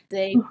likely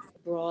they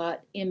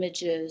brought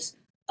images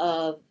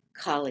of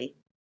Kali,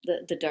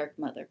 the Dark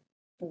Mother,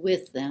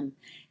 with them.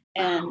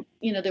 Wow.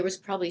 And, there was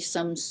probably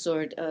some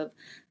sort of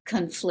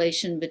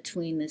conflation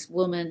between this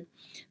woman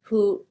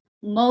who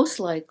most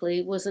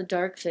likely was a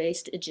dark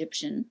faced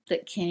Egyptian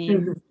that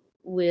came Mhm.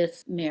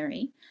 with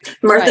Mary.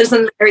 Right. Martha's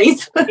and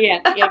Mary's.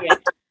 Yeah, yeah, yeah.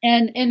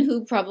 And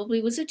who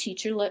probably was a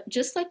teacher,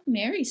 just like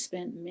Mary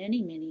spent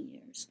many, many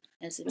years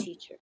as a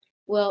teacher.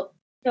 Well,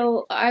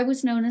 so I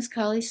was known as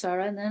Kali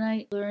Sara, and then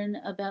I learned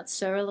about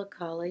Sarah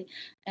Lakali,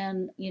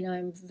 and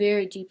I'm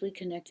very deeply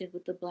connected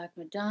with the Black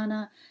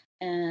Madonna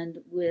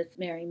and with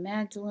Mary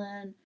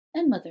Magdalene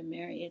and Mother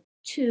Mary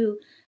too,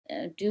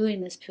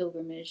 doing this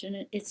pilgrimage,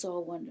 and it's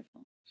all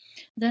wonderful.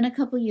 Then a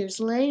couple years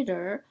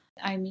later,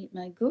 I meet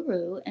my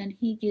guru, and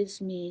he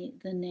gives me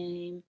the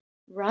name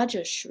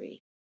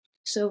Rajashri.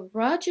 So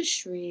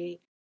Rajashri,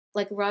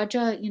 like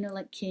Raja,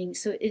 like king.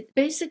 So it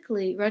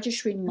basically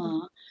Rajashri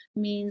Ma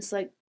means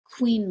like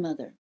queen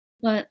mother.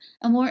 But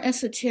a more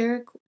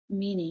esoteric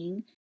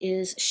meaning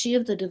is she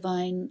of the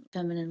divine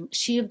feminine,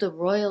 she of the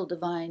royal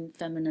divine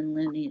feminine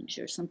lineage,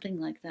 or something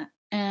like that.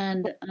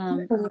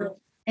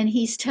 And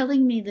he's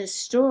telling me this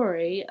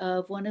story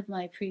of one of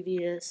my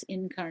previous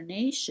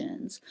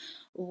incarnations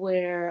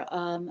where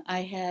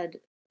I had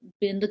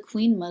been the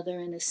queen mother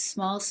in a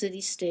small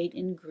city state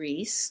in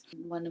Greece.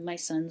 One of my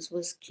sons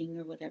was king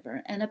or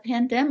whatever, and a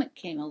pandemic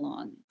came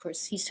along. Of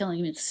course, he's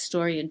telling me the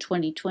story in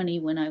 2020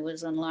 when I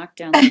was on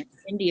lockdown there in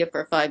India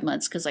for 5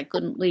 months because I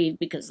couldn't leave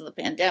because of the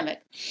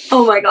pandemic.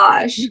 Oh my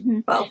gosh.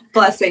 Mhm. Well,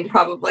 blessing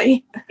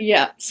probably.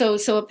 Yeah, so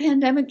a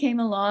pandemic came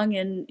along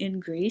in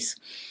Greece,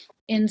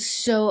 and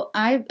so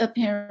I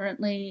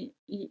apparently,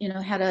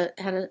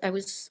 I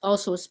was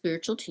also a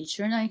spiritual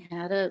teacher, and I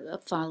had a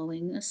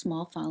following, a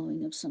small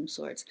following of some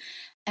sorts,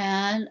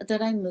 and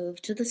that I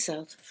moved to the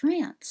south of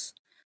France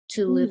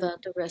to live Mm.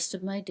 out the rest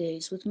of my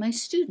days with my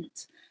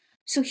students.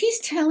 So he's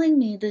telling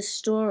me this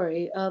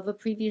story of a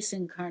previous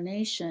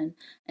incarnation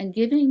and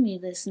giving me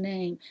this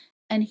name,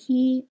 and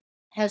he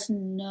has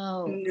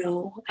no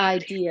No.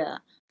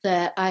 idea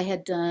that I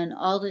had done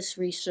all this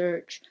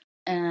research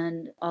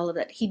and all of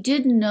that. He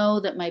did know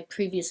that my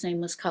previous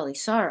name was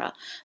Kalisara,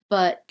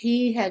 but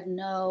he had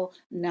no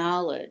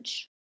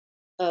knowledge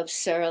of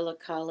Sarah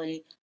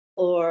Lakali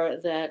or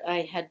that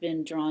I had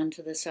been drawn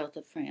to the south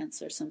of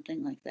France or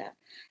something like that.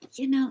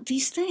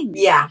 These things,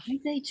 Yeah.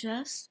 aren't they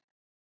just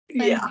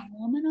Yeah.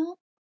 phenomenal?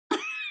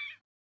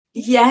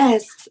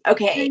 Yes. I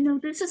Okay. know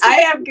this is I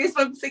the have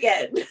goosebumps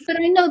again. But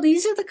I know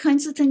these are the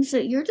kinds of things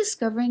that you're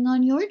discovering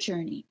on your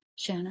journey,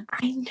 Shanna.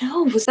 I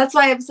know. That's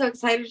why I'm so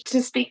excited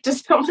to speak to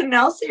someone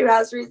else who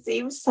has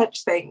received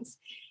such things.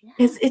 Yeah.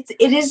 Because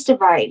it is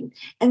divine.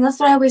 And that's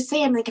what I always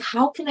say. I'm like,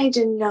 how can I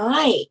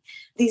deny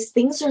these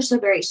things are so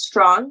very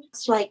strong?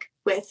 It's like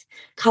with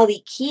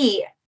Kali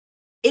Ki,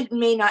 it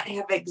may not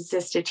have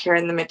existed here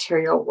in the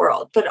material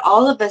world, but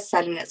all of a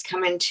sudden it's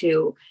come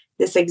into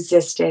this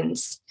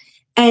existence.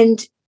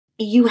 And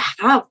you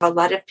have a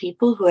lot of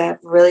people who have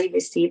really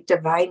received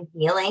divine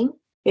healing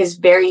is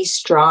very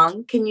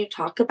strong. Can you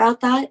talk about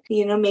that?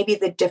 Maybe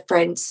the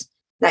difference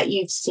that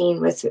you've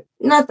seen with,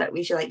 not that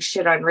we should like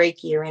shit on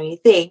Reiki or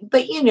anything,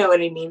 but you know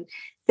what I mean.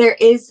 There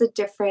is a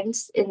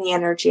difference in the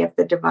energy of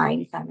the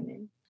divine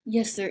feminine.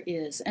 Yes, there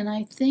is. And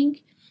I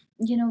think,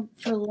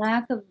 for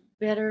lack of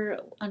better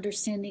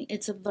understanding,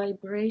 it's a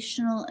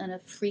vibrational and a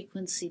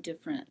frequency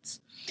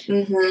difference.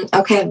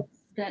 Okay.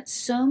 That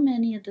so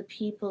many of the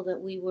people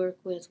that we work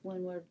with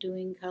when we're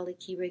doing Kali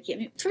Ki Reiki, I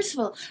mean, first of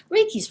all,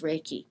 Reiki's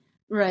Reiki,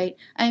 right?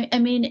 I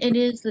mean, it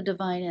is the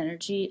divine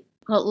energy,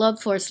 call it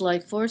love force,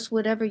 life force,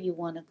 whatever you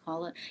want to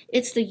call it.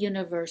 It's the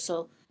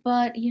universal.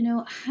 But,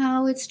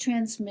 how it's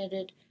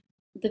transmitted,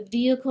 the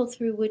vehicle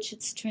through which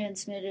it's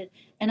transmitted,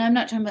 and I'm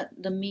not talking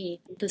about the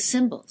me, the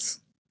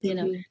symbols,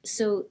 Mhm.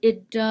 So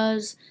it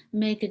does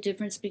make a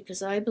difference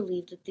because I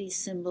believe that these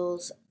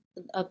symbols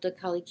of the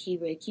Kali Ki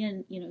Reiki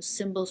and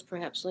symbols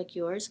perhaps like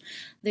yours,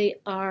 they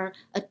are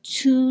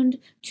attuned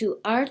to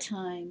our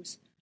times,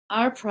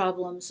 our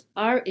problems,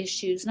 our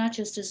issues, not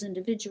just as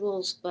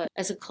individuals but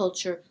as a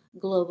culture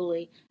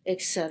globally,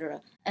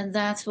 etc. And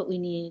that's what we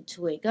need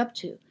to wake up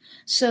to.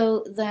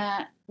 So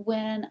that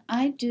when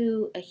I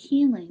do a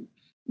healing,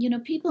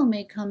 people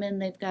may come in,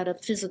 they've got a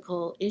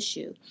physical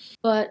issue,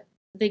 but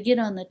they get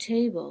on the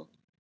table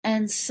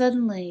and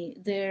suddenly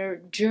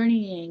they're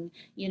journeying,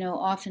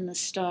 off in the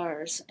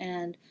stars,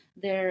 and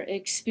they're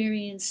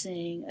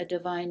experiencing a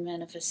divine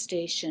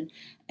manifestation,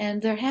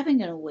 and they're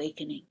having an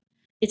awakening.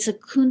 It's a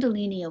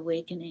Kundalini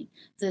awakening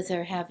that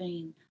they're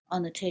having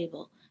on the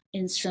table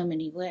in so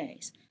many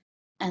ways.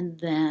 And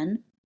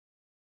then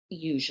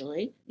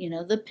usually,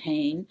 the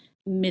pain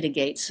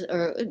mitigates,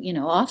 or,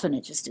 often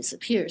it just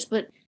disappears,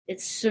 but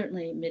it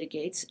certainly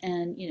mitigates.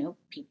 And,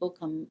 people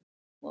come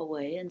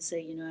away and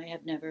say, I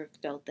have never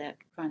felt that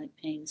chronic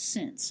pain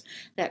since,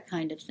 that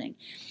kind of thing.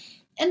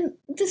 And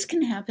this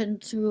can happen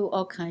through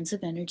all kinds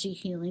of energy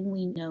healing.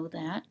 We know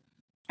that.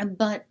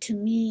 But to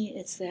me,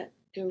 it's that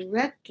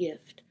direct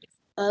gift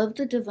of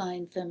the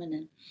divine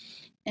feminine.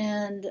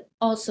 And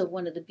also,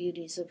 one of the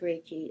beauties of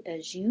Reiki,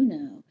 as you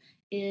know,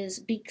 is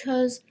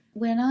because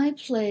when I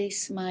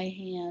place my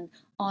hand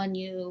on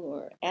you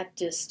or at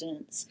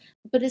distance,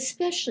 but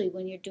especially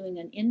when you're doing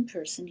an in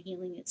person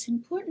healing, it's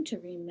important to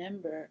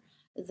remember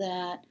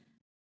that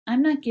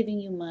I'm not giving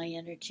you my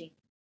energy,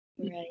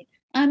 right?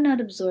 I'm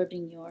not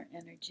absorbing your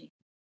energy.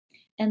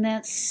 And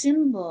that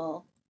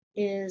symbol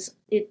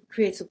it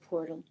creates a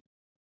portal.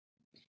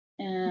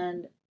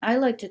 And I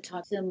like to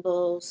talk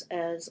symbols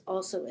as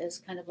also as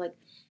kind of like,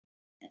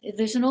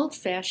 there's an old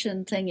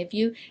fashioned thing. If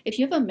you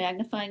have a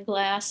magnifying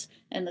glass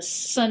and the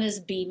sun is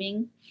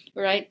beaming,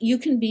 right, you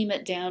can beam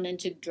it down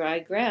into dry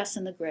grass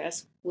and the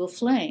grass will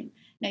flame.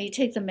 Now you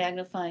take the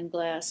magnifying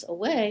glass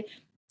away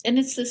and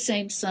it's the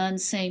same sun,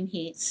 same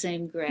heat,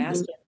 same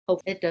grass. Mhm.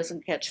 Hope it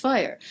doesn't catch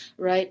fire,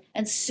 right?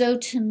 And so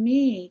to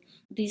me,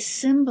 these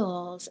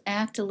symbols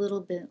act a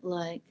little bit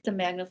like the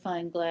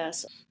magnifying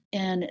glass,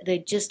 and they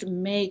just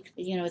make,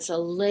 it's a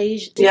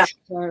laser Yeah,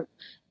 sharp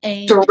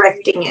aim.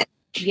 directing it.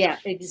 Yeah,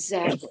 Yes.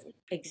 exactly.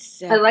 I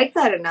Exactly. like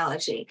that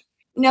analogy.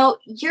 Now,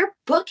 your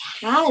book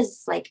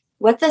has like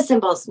what the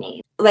symbols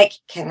mean. Like,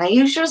 can I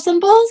use your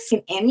symbols?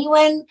 Can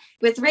anyone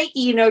with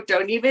Reiki,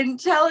 don't even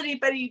tell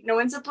anybody. No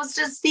one's supposed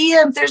to see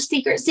them. They're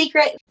secret.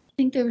 I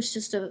think there was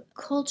just a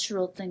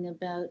cultural thing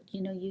about,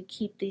 you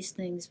keep these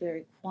things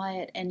very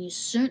quiet and you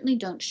certainly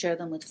don't share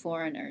them with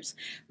foreigners,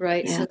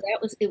 right? So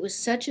Yeah. it was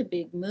such a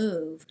big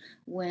move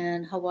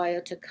when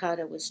Hawayo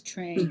Takata was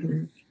trained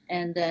Mhm.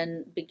 and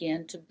then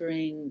began to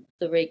bring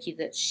the Reiki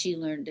that she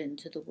learned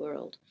into the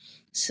world.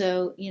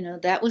 So,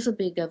 that was a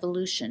big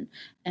evolution.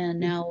 And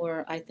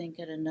now I think,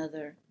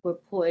 we're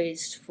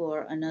poised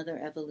for another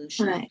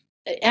evolution. Right.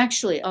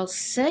 Actually, I'll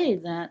say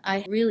that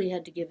I really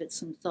had to give it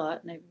some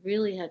thought and I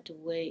really had to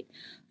wait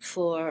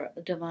for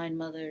Divine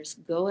Mother's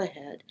go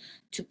ahead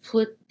to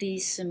put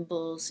these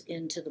symbols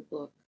into the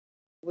book.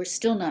 We're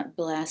still not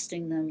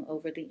blasting them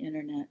over the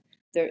internet,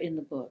 they're in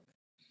the book.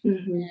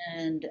 Mhm.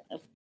 And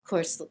of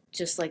course,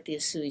 just like the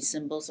Asui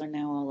symbols are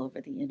now all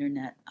over the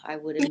internet, I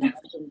would Yeah.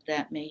 imagine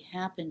that may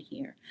happen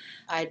here.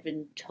 I'd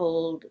been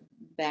told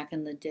back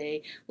in the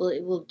day, well,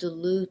 it will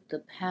dilute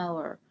the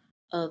power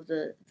of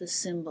the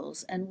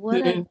symbols. And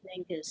what I Mhm.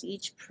 think is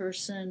each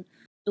person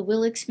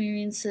will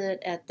experience it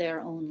at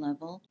their own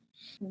level.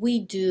 We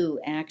do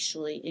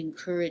actually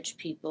encourage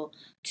people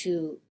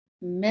to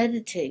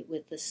meditate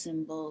with the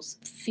symbols,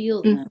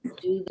 feel them,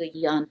 Mhm. do the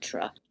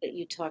yantra that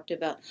you talked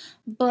about.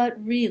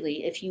 But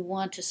really, if you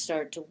want to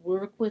start to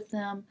work with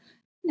them,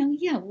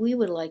 yeah, we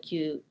would like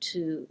you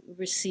to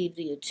receive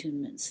the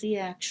attunements, the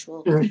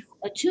actual Mhm.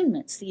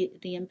 attunements,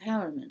 the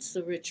empowerments,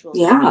 the rituals,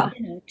 Yeah.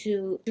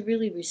 to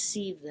really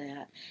receive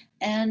that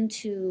and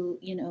to,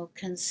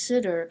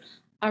 consider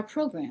our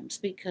programs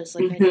because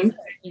like I Mhm.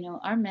 said,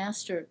 our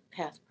master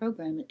path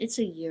program, it's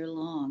a year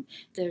long.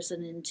 There's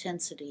an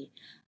intensity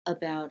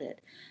about it.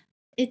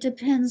 It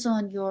depends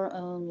on your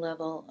own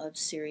level of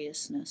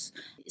seriousness.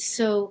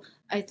 So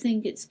I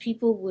think it's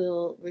people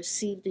will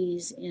receive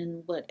these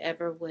in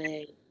whatever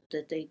way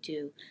that they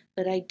do,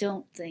 but I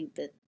don't think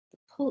that the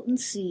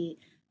potency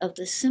of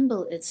the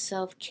symbol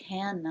itself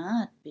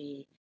cannot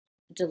be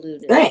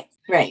diluted. Right.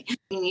 Right.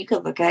 You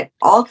could look at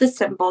all the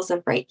symbols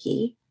of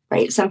Reiki,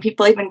 right? Some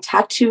people even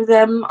tattoo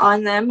them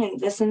on them and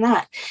this and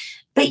that.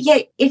 But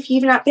yet, if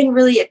you've not been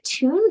really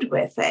attuned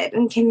with it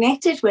and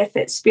connected with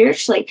it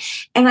spiritually,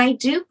 and I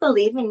do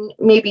believe, and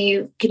maybe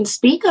you can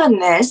speak on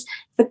this,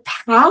 the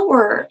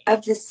power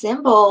of the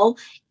symbol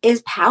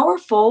is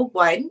powerful,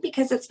 one,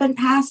 because it's been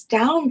passed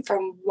down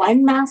from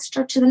one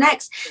master to the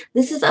next.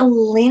 This is a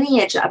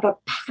lineage of a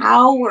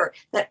power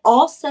that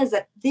all says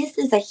that this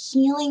is a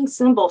healing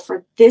symbol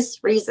for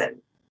this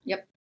reason.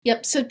 Yep.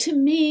 Yep. So to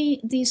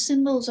me, these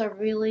symbols are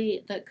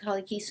really the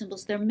Kali key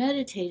symbols. They're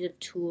meditative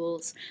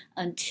tools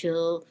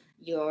until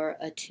you're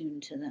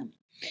attuned to them.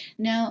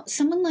 Now,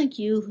 someone like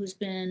you who's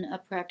been a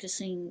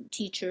practicing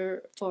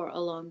teacher for a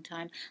long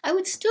time, I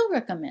would still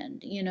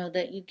recommend,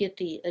 that you get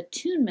the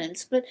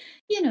attunements, but,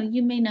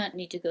 you may not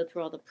need to go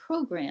through all the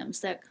programs,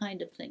 that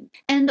kind of thing.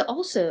 And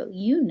also,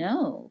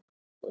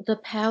 the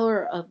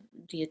power of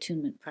the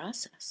attunement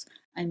process.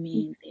 I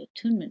mean, the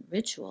attunement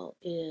ritual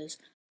is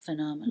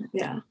phenomenal.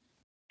 Yeah.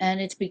 And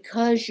it's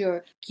because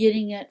you're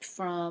getting it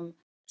from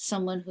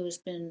someone who's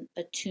been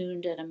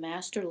attuned at a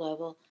master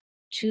level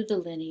to the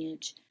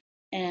lineage,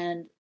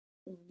 and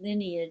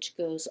lineage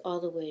goes all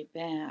the way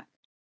back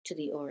to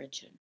the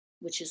origin,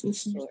 which is the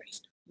Mhm.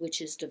 source,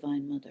 which is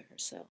Divine Mother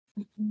herself.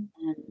 Mhm.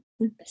 And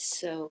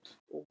so,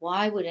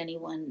 why would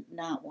anyone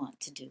not want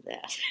to do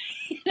that?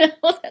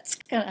 That's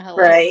kind of how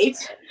I. Right.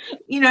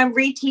 I'm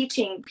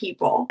reteaching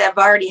people that have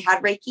already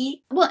had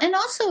Reiki. Well, and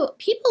also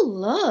people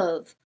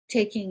love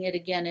taking it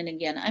again and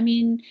again. I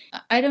mean,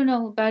 I don't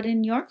know about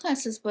in your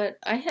classes, but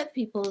I have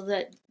people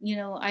that,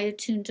 I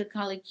attuned to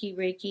Kali Ki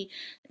Reiki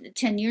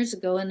 10 years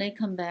ago and they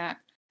come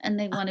back and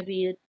they want to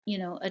be,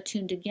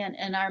 attuned again.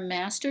 And our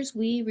masters,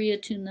 we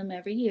reattune them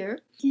every year,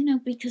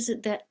 because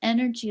that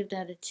energy of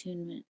that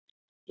attunement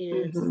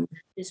is Mhm.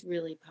 is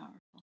really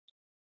powerful.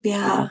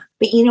 Yeah.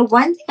 But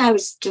one thing I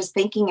was just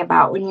thinking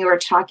about when you were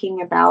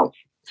talking about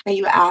how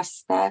you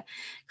asked the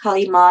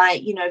Kali Ma,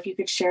 if you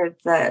could share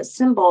the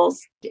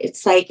symbols,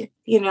 it's like,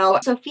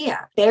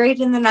 Sophia,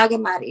 buried in the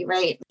Nagamati,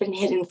 right? Been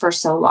hidden for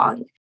so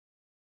long.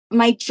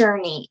 My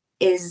journey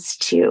is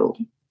to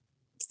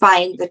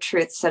find the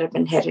truths that have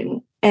been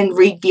hidden and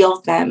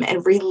reveal them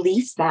and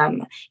release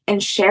them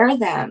and share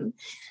them.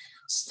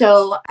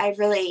 So I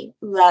really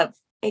love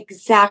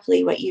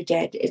exactly what you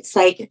did. It's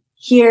like,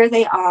 here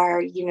they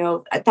are,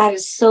 that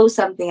is so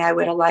something I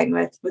would align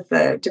with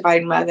the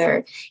Divine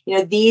Mother.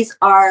 These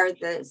are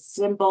the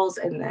symbols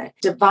and the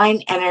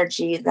divine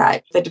energy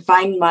that the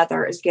Divine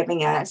Mother is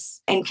giving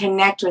us, and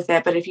connect with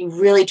it. But if you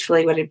really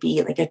truly want to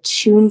be like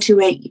attuned to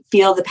it,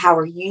 feel the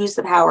power, use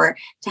the power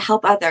to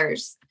help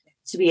others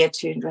to be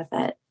attuned with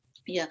it.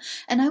 Yeah,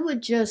 and I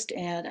would just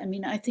add, I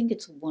mean, I think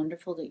it's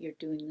wonderful that you're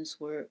doing this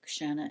work,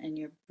 Shanna, and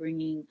you're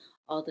bringing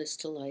all this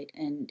to light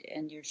and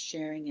you're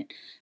sharing it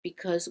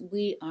because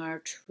we are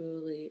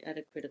truly at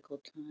a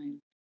critical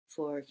time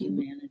for Mhm.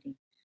 humanity,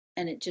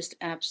 and it just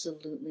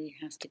absolutely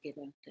has to get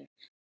out there.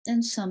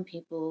 And some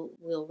people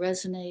will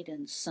resonate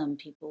and some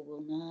people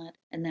will not,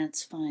 and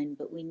that's fine,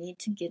 but we need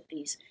to get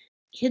these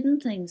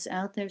hidden things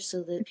out there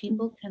so that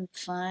people can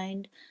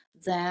find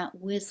that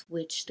with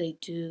which they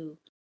do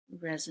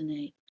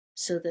resonate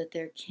so that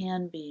there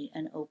can be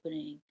an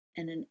opening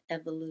and an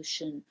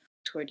evolution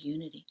toward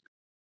unity.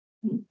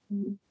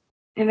 Mhm.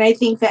 And I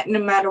think that no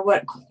matter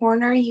what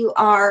corner you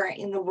are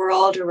in the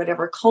world or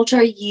whatever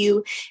culture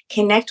you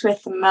connect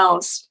with the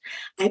most,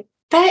 I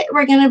bet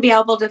we're going to be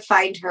able to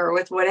find her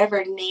with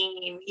whatever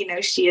name,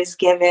 she is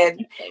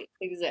given. Exactly.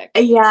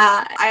 Exactly.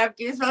 Yeah, I have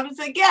goosebumps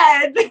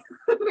again in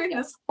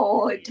Yeah. this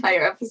whole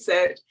entire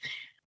episode.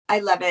 I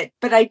love it.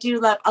 But I do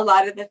love a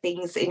lot of the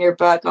things in your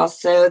book.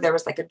 Also, there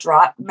was like a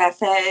drop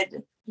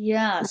method.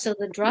 Yeah. So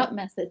the drop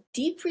method,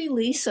 deep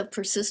release of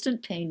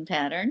persistent pain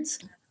patterns.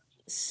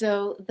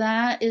 So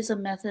that is a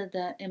method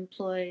that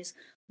employs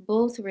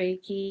both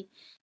Reiki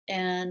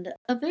and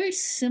a very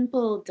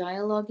simple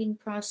dialoguing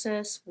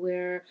process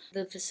where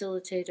the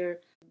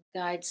facilitator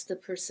guides the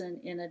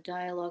person in a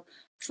dialogue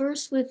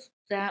first with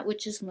that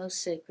which is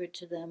most sacred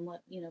to them,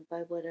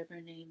 by whatever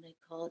name they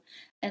call it,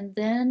 and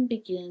then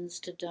begins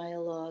to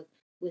dialogue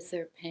with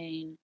their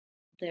pain,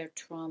 their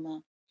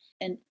trauma.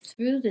 And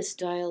through this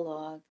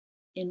dialogue,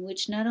 in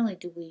which not only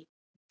do we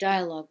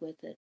dialogue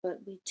with it,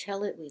 but we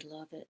tell it we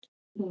love it,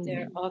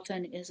 there Mhm.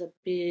 often is a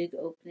big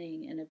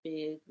opening and a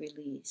big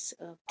release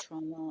of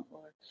trauma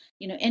or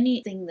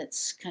anything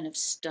that's kind of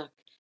stuck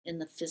in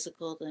the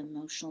physical, the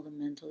emotional, the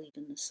mental,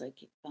 even the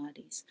psychic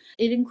bodies.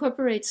 It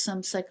incorporates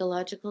some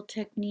psychological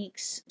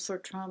techniques for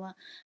trauma,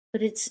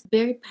 but it's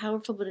very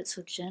powerful, but it's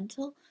so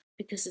gentle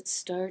because it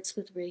starts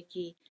with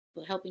Reiki,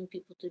 helping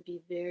people to be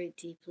very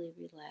deeply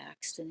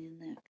relaxed and in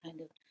that kind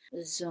of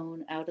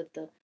zone, out of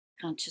the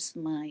conscious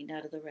mind,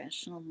 out of the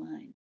rational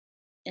mind,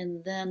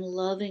 and then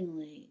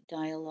lovingly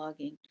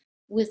dialoguing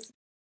with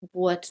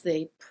what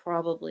they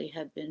probably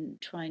have been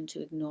trying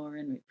to ignore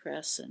and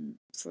repress and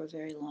for a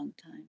very long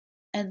time.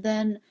 And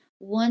then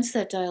once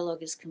that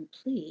dialogue is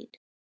complete,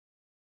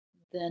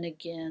 then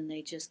again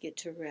they just get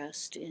to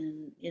rest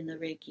in the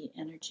Reiki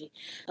energy.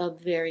 A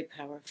very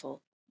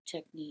powerful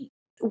technique.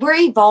 We're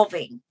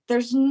evolving.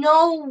 There's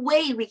no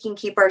way we can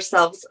keep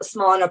ourselves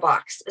small in a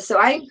box. So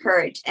I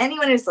encourage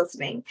anyone who's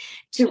listening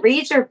to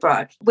read your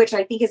book, which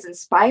I think is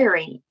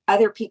inspiring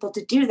other people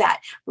to do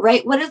that,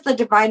 right? What is the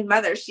Divine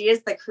Mother? She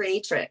is the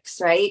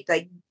creatrix, right?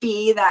 Like,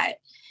 be that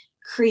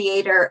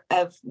creator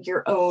of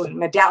your own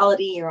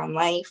modality, your own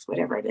life,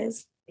 whatever it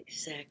is.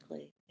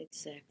 Exactly,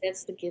 exactly.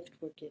 That's the gift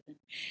we're given.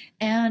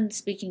 And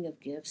speaking of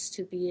gifts,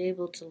 to be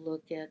able to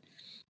look at,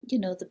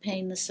 the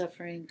pain, the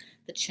suffering,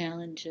 the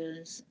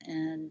challenges,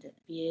 and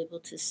be able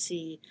to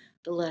see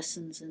the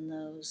lessons in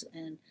those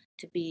and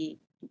to be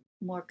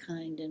more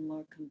kind and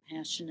more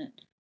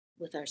compassionate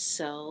with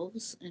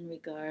ourselves in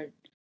regard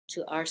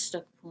to our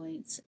stuck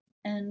points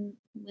and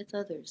with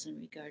others in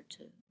regard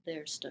to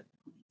their stuck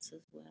points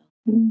as well.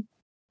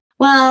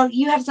 Well,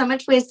 you have so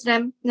much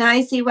wisdom. Now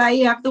I see why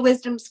you have the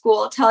wisdom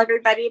school. Tell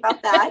everybody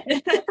about that.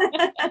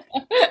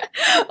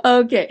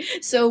 Okay,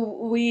 so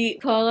we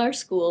call our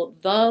school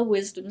the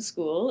Wisdom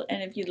School,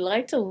 and if you'd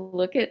like to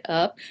look it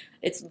up,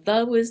 it's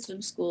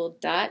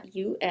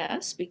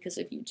thewisdomschool.us, because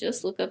if you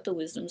just look up the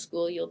Wisdom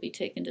School, you'll be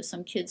taken to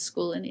some kids'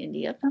 school in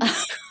India.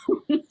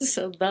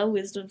 So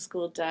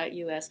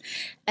thewisdomschool.us.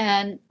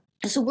 And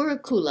so we're a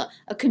kula,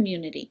 a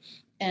community.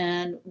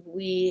 And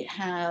we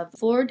have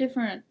 4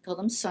 different, call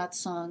them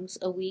satsangs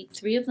a week.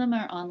 3 of them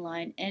are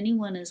online.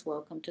 Anyone is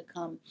welcome to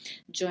come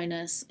join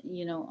us,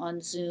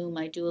 on Zoom.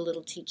 I do a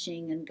little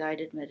teaching and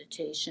guided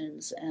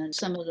meditations and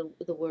some of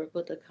the work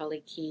with the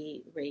Kali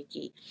Ki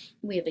Reiki.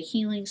 We have a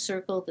healing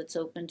circle that's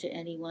open to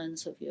anyone.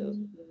 So if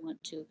you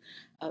want to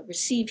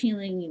receive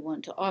healing, you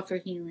want to offer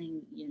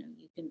healing, you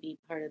can be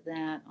part of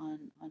that on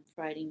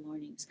Friday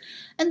mornings.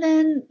 And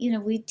then,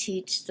 we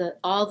teach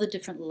all the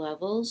different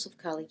levels of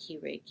Kali Ki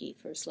Reiki,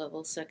 first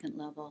level, second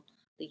level,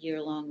 the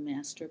year-long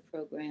master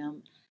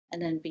program.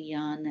 And then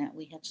beyond that,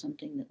 we have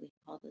something that we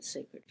call the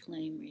Sacred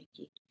Flame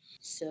Reiki.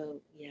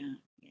 So yeah,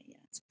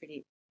 it's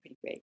pretty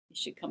great. You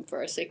should come for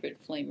our Sacred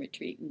Flame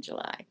retreat in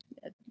July.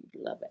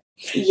 You'd love it.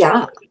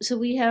 Yeah. So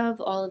we have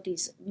all of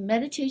these.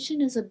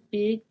 Meditation is a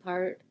big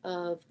part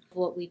of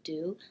what we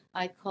do.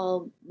 I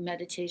call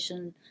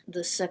meditation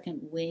the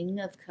second wing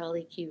of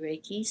Kali Ki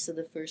Reiki. So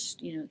the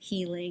first,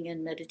 healing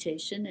and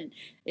meditation. And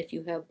if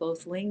you have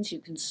both wings, you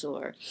can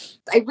soar.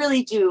 I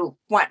really do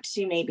want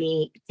to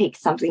maybe take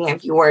something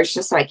of yours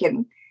just so I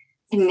can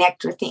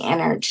connect with the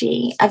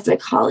energy of the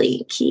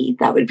Kali Ki.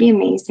 That would be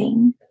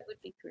amazing. That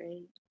would be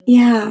great.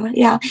 Yeah.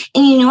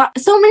 And you know what?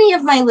 So many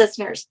of my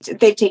listeners,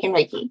 they've taken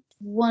Reiki.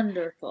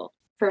 Wonderful.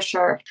 For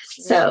sure.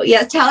 So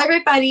yes, tell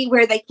everybody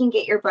where they can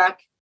get your book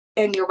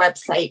and your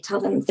website. Tell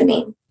them the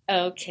name.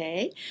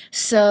 Okay,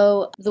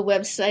 so the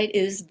website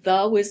is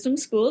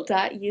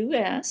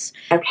thewisdomschool.us.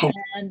 Okay.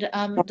 And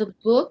the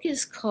book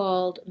is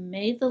called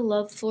May the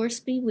Love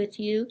Force Be With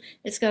You.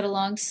 It's got a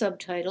long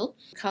subtitle,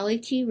 Kali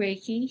Ki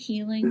Reiki,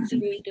 Healing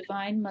Through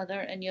Divine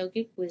Mother and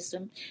Yogic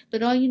Wisdom.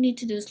 But all you need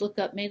to do is look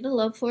up May the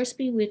Love Force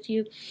Be With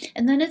You.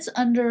 And then it's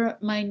under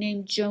my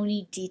name,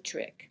 Joni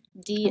Dietrich.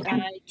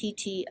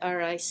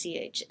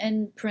 Dittrich,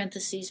 and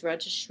parentheses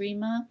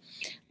Rajashrima.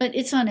 But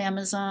it's on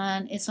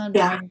Amazon, it's on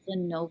Barnes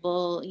and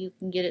Noble. You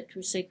can get it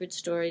through Sacred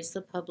Stories,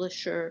 the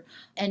publisher,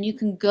 and you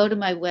can go to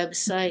my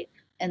website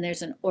and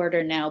there's an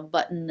order now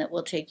button that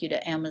will take you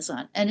to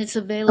Amazon. And it's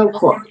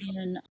available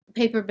in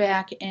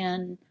paperback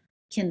and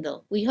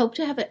Kindle. We hope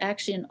to have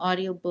actually an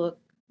audiobook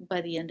by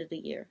the end of the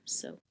year.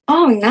 So.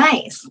 Oh,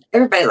 nice.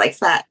 Everybody likes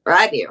that. Or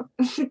I do.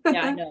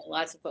 Yeah, I know.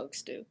 Lots of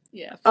folks do.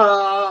 Yeah.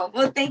 Oh,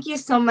 well, thank you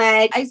so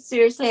much. I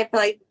feel like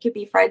we could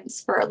be friends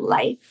for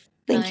life.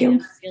 Thank you. I am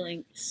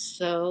feeling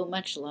so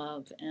much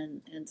love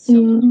and so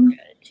much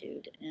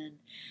gratitude. And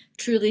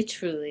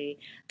truly,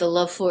 the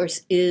love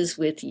force is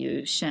with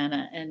you,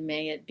 Shanna, and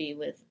may it be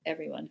with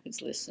everyone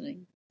who's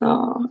listening.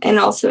 Oh, and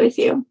also with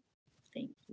you.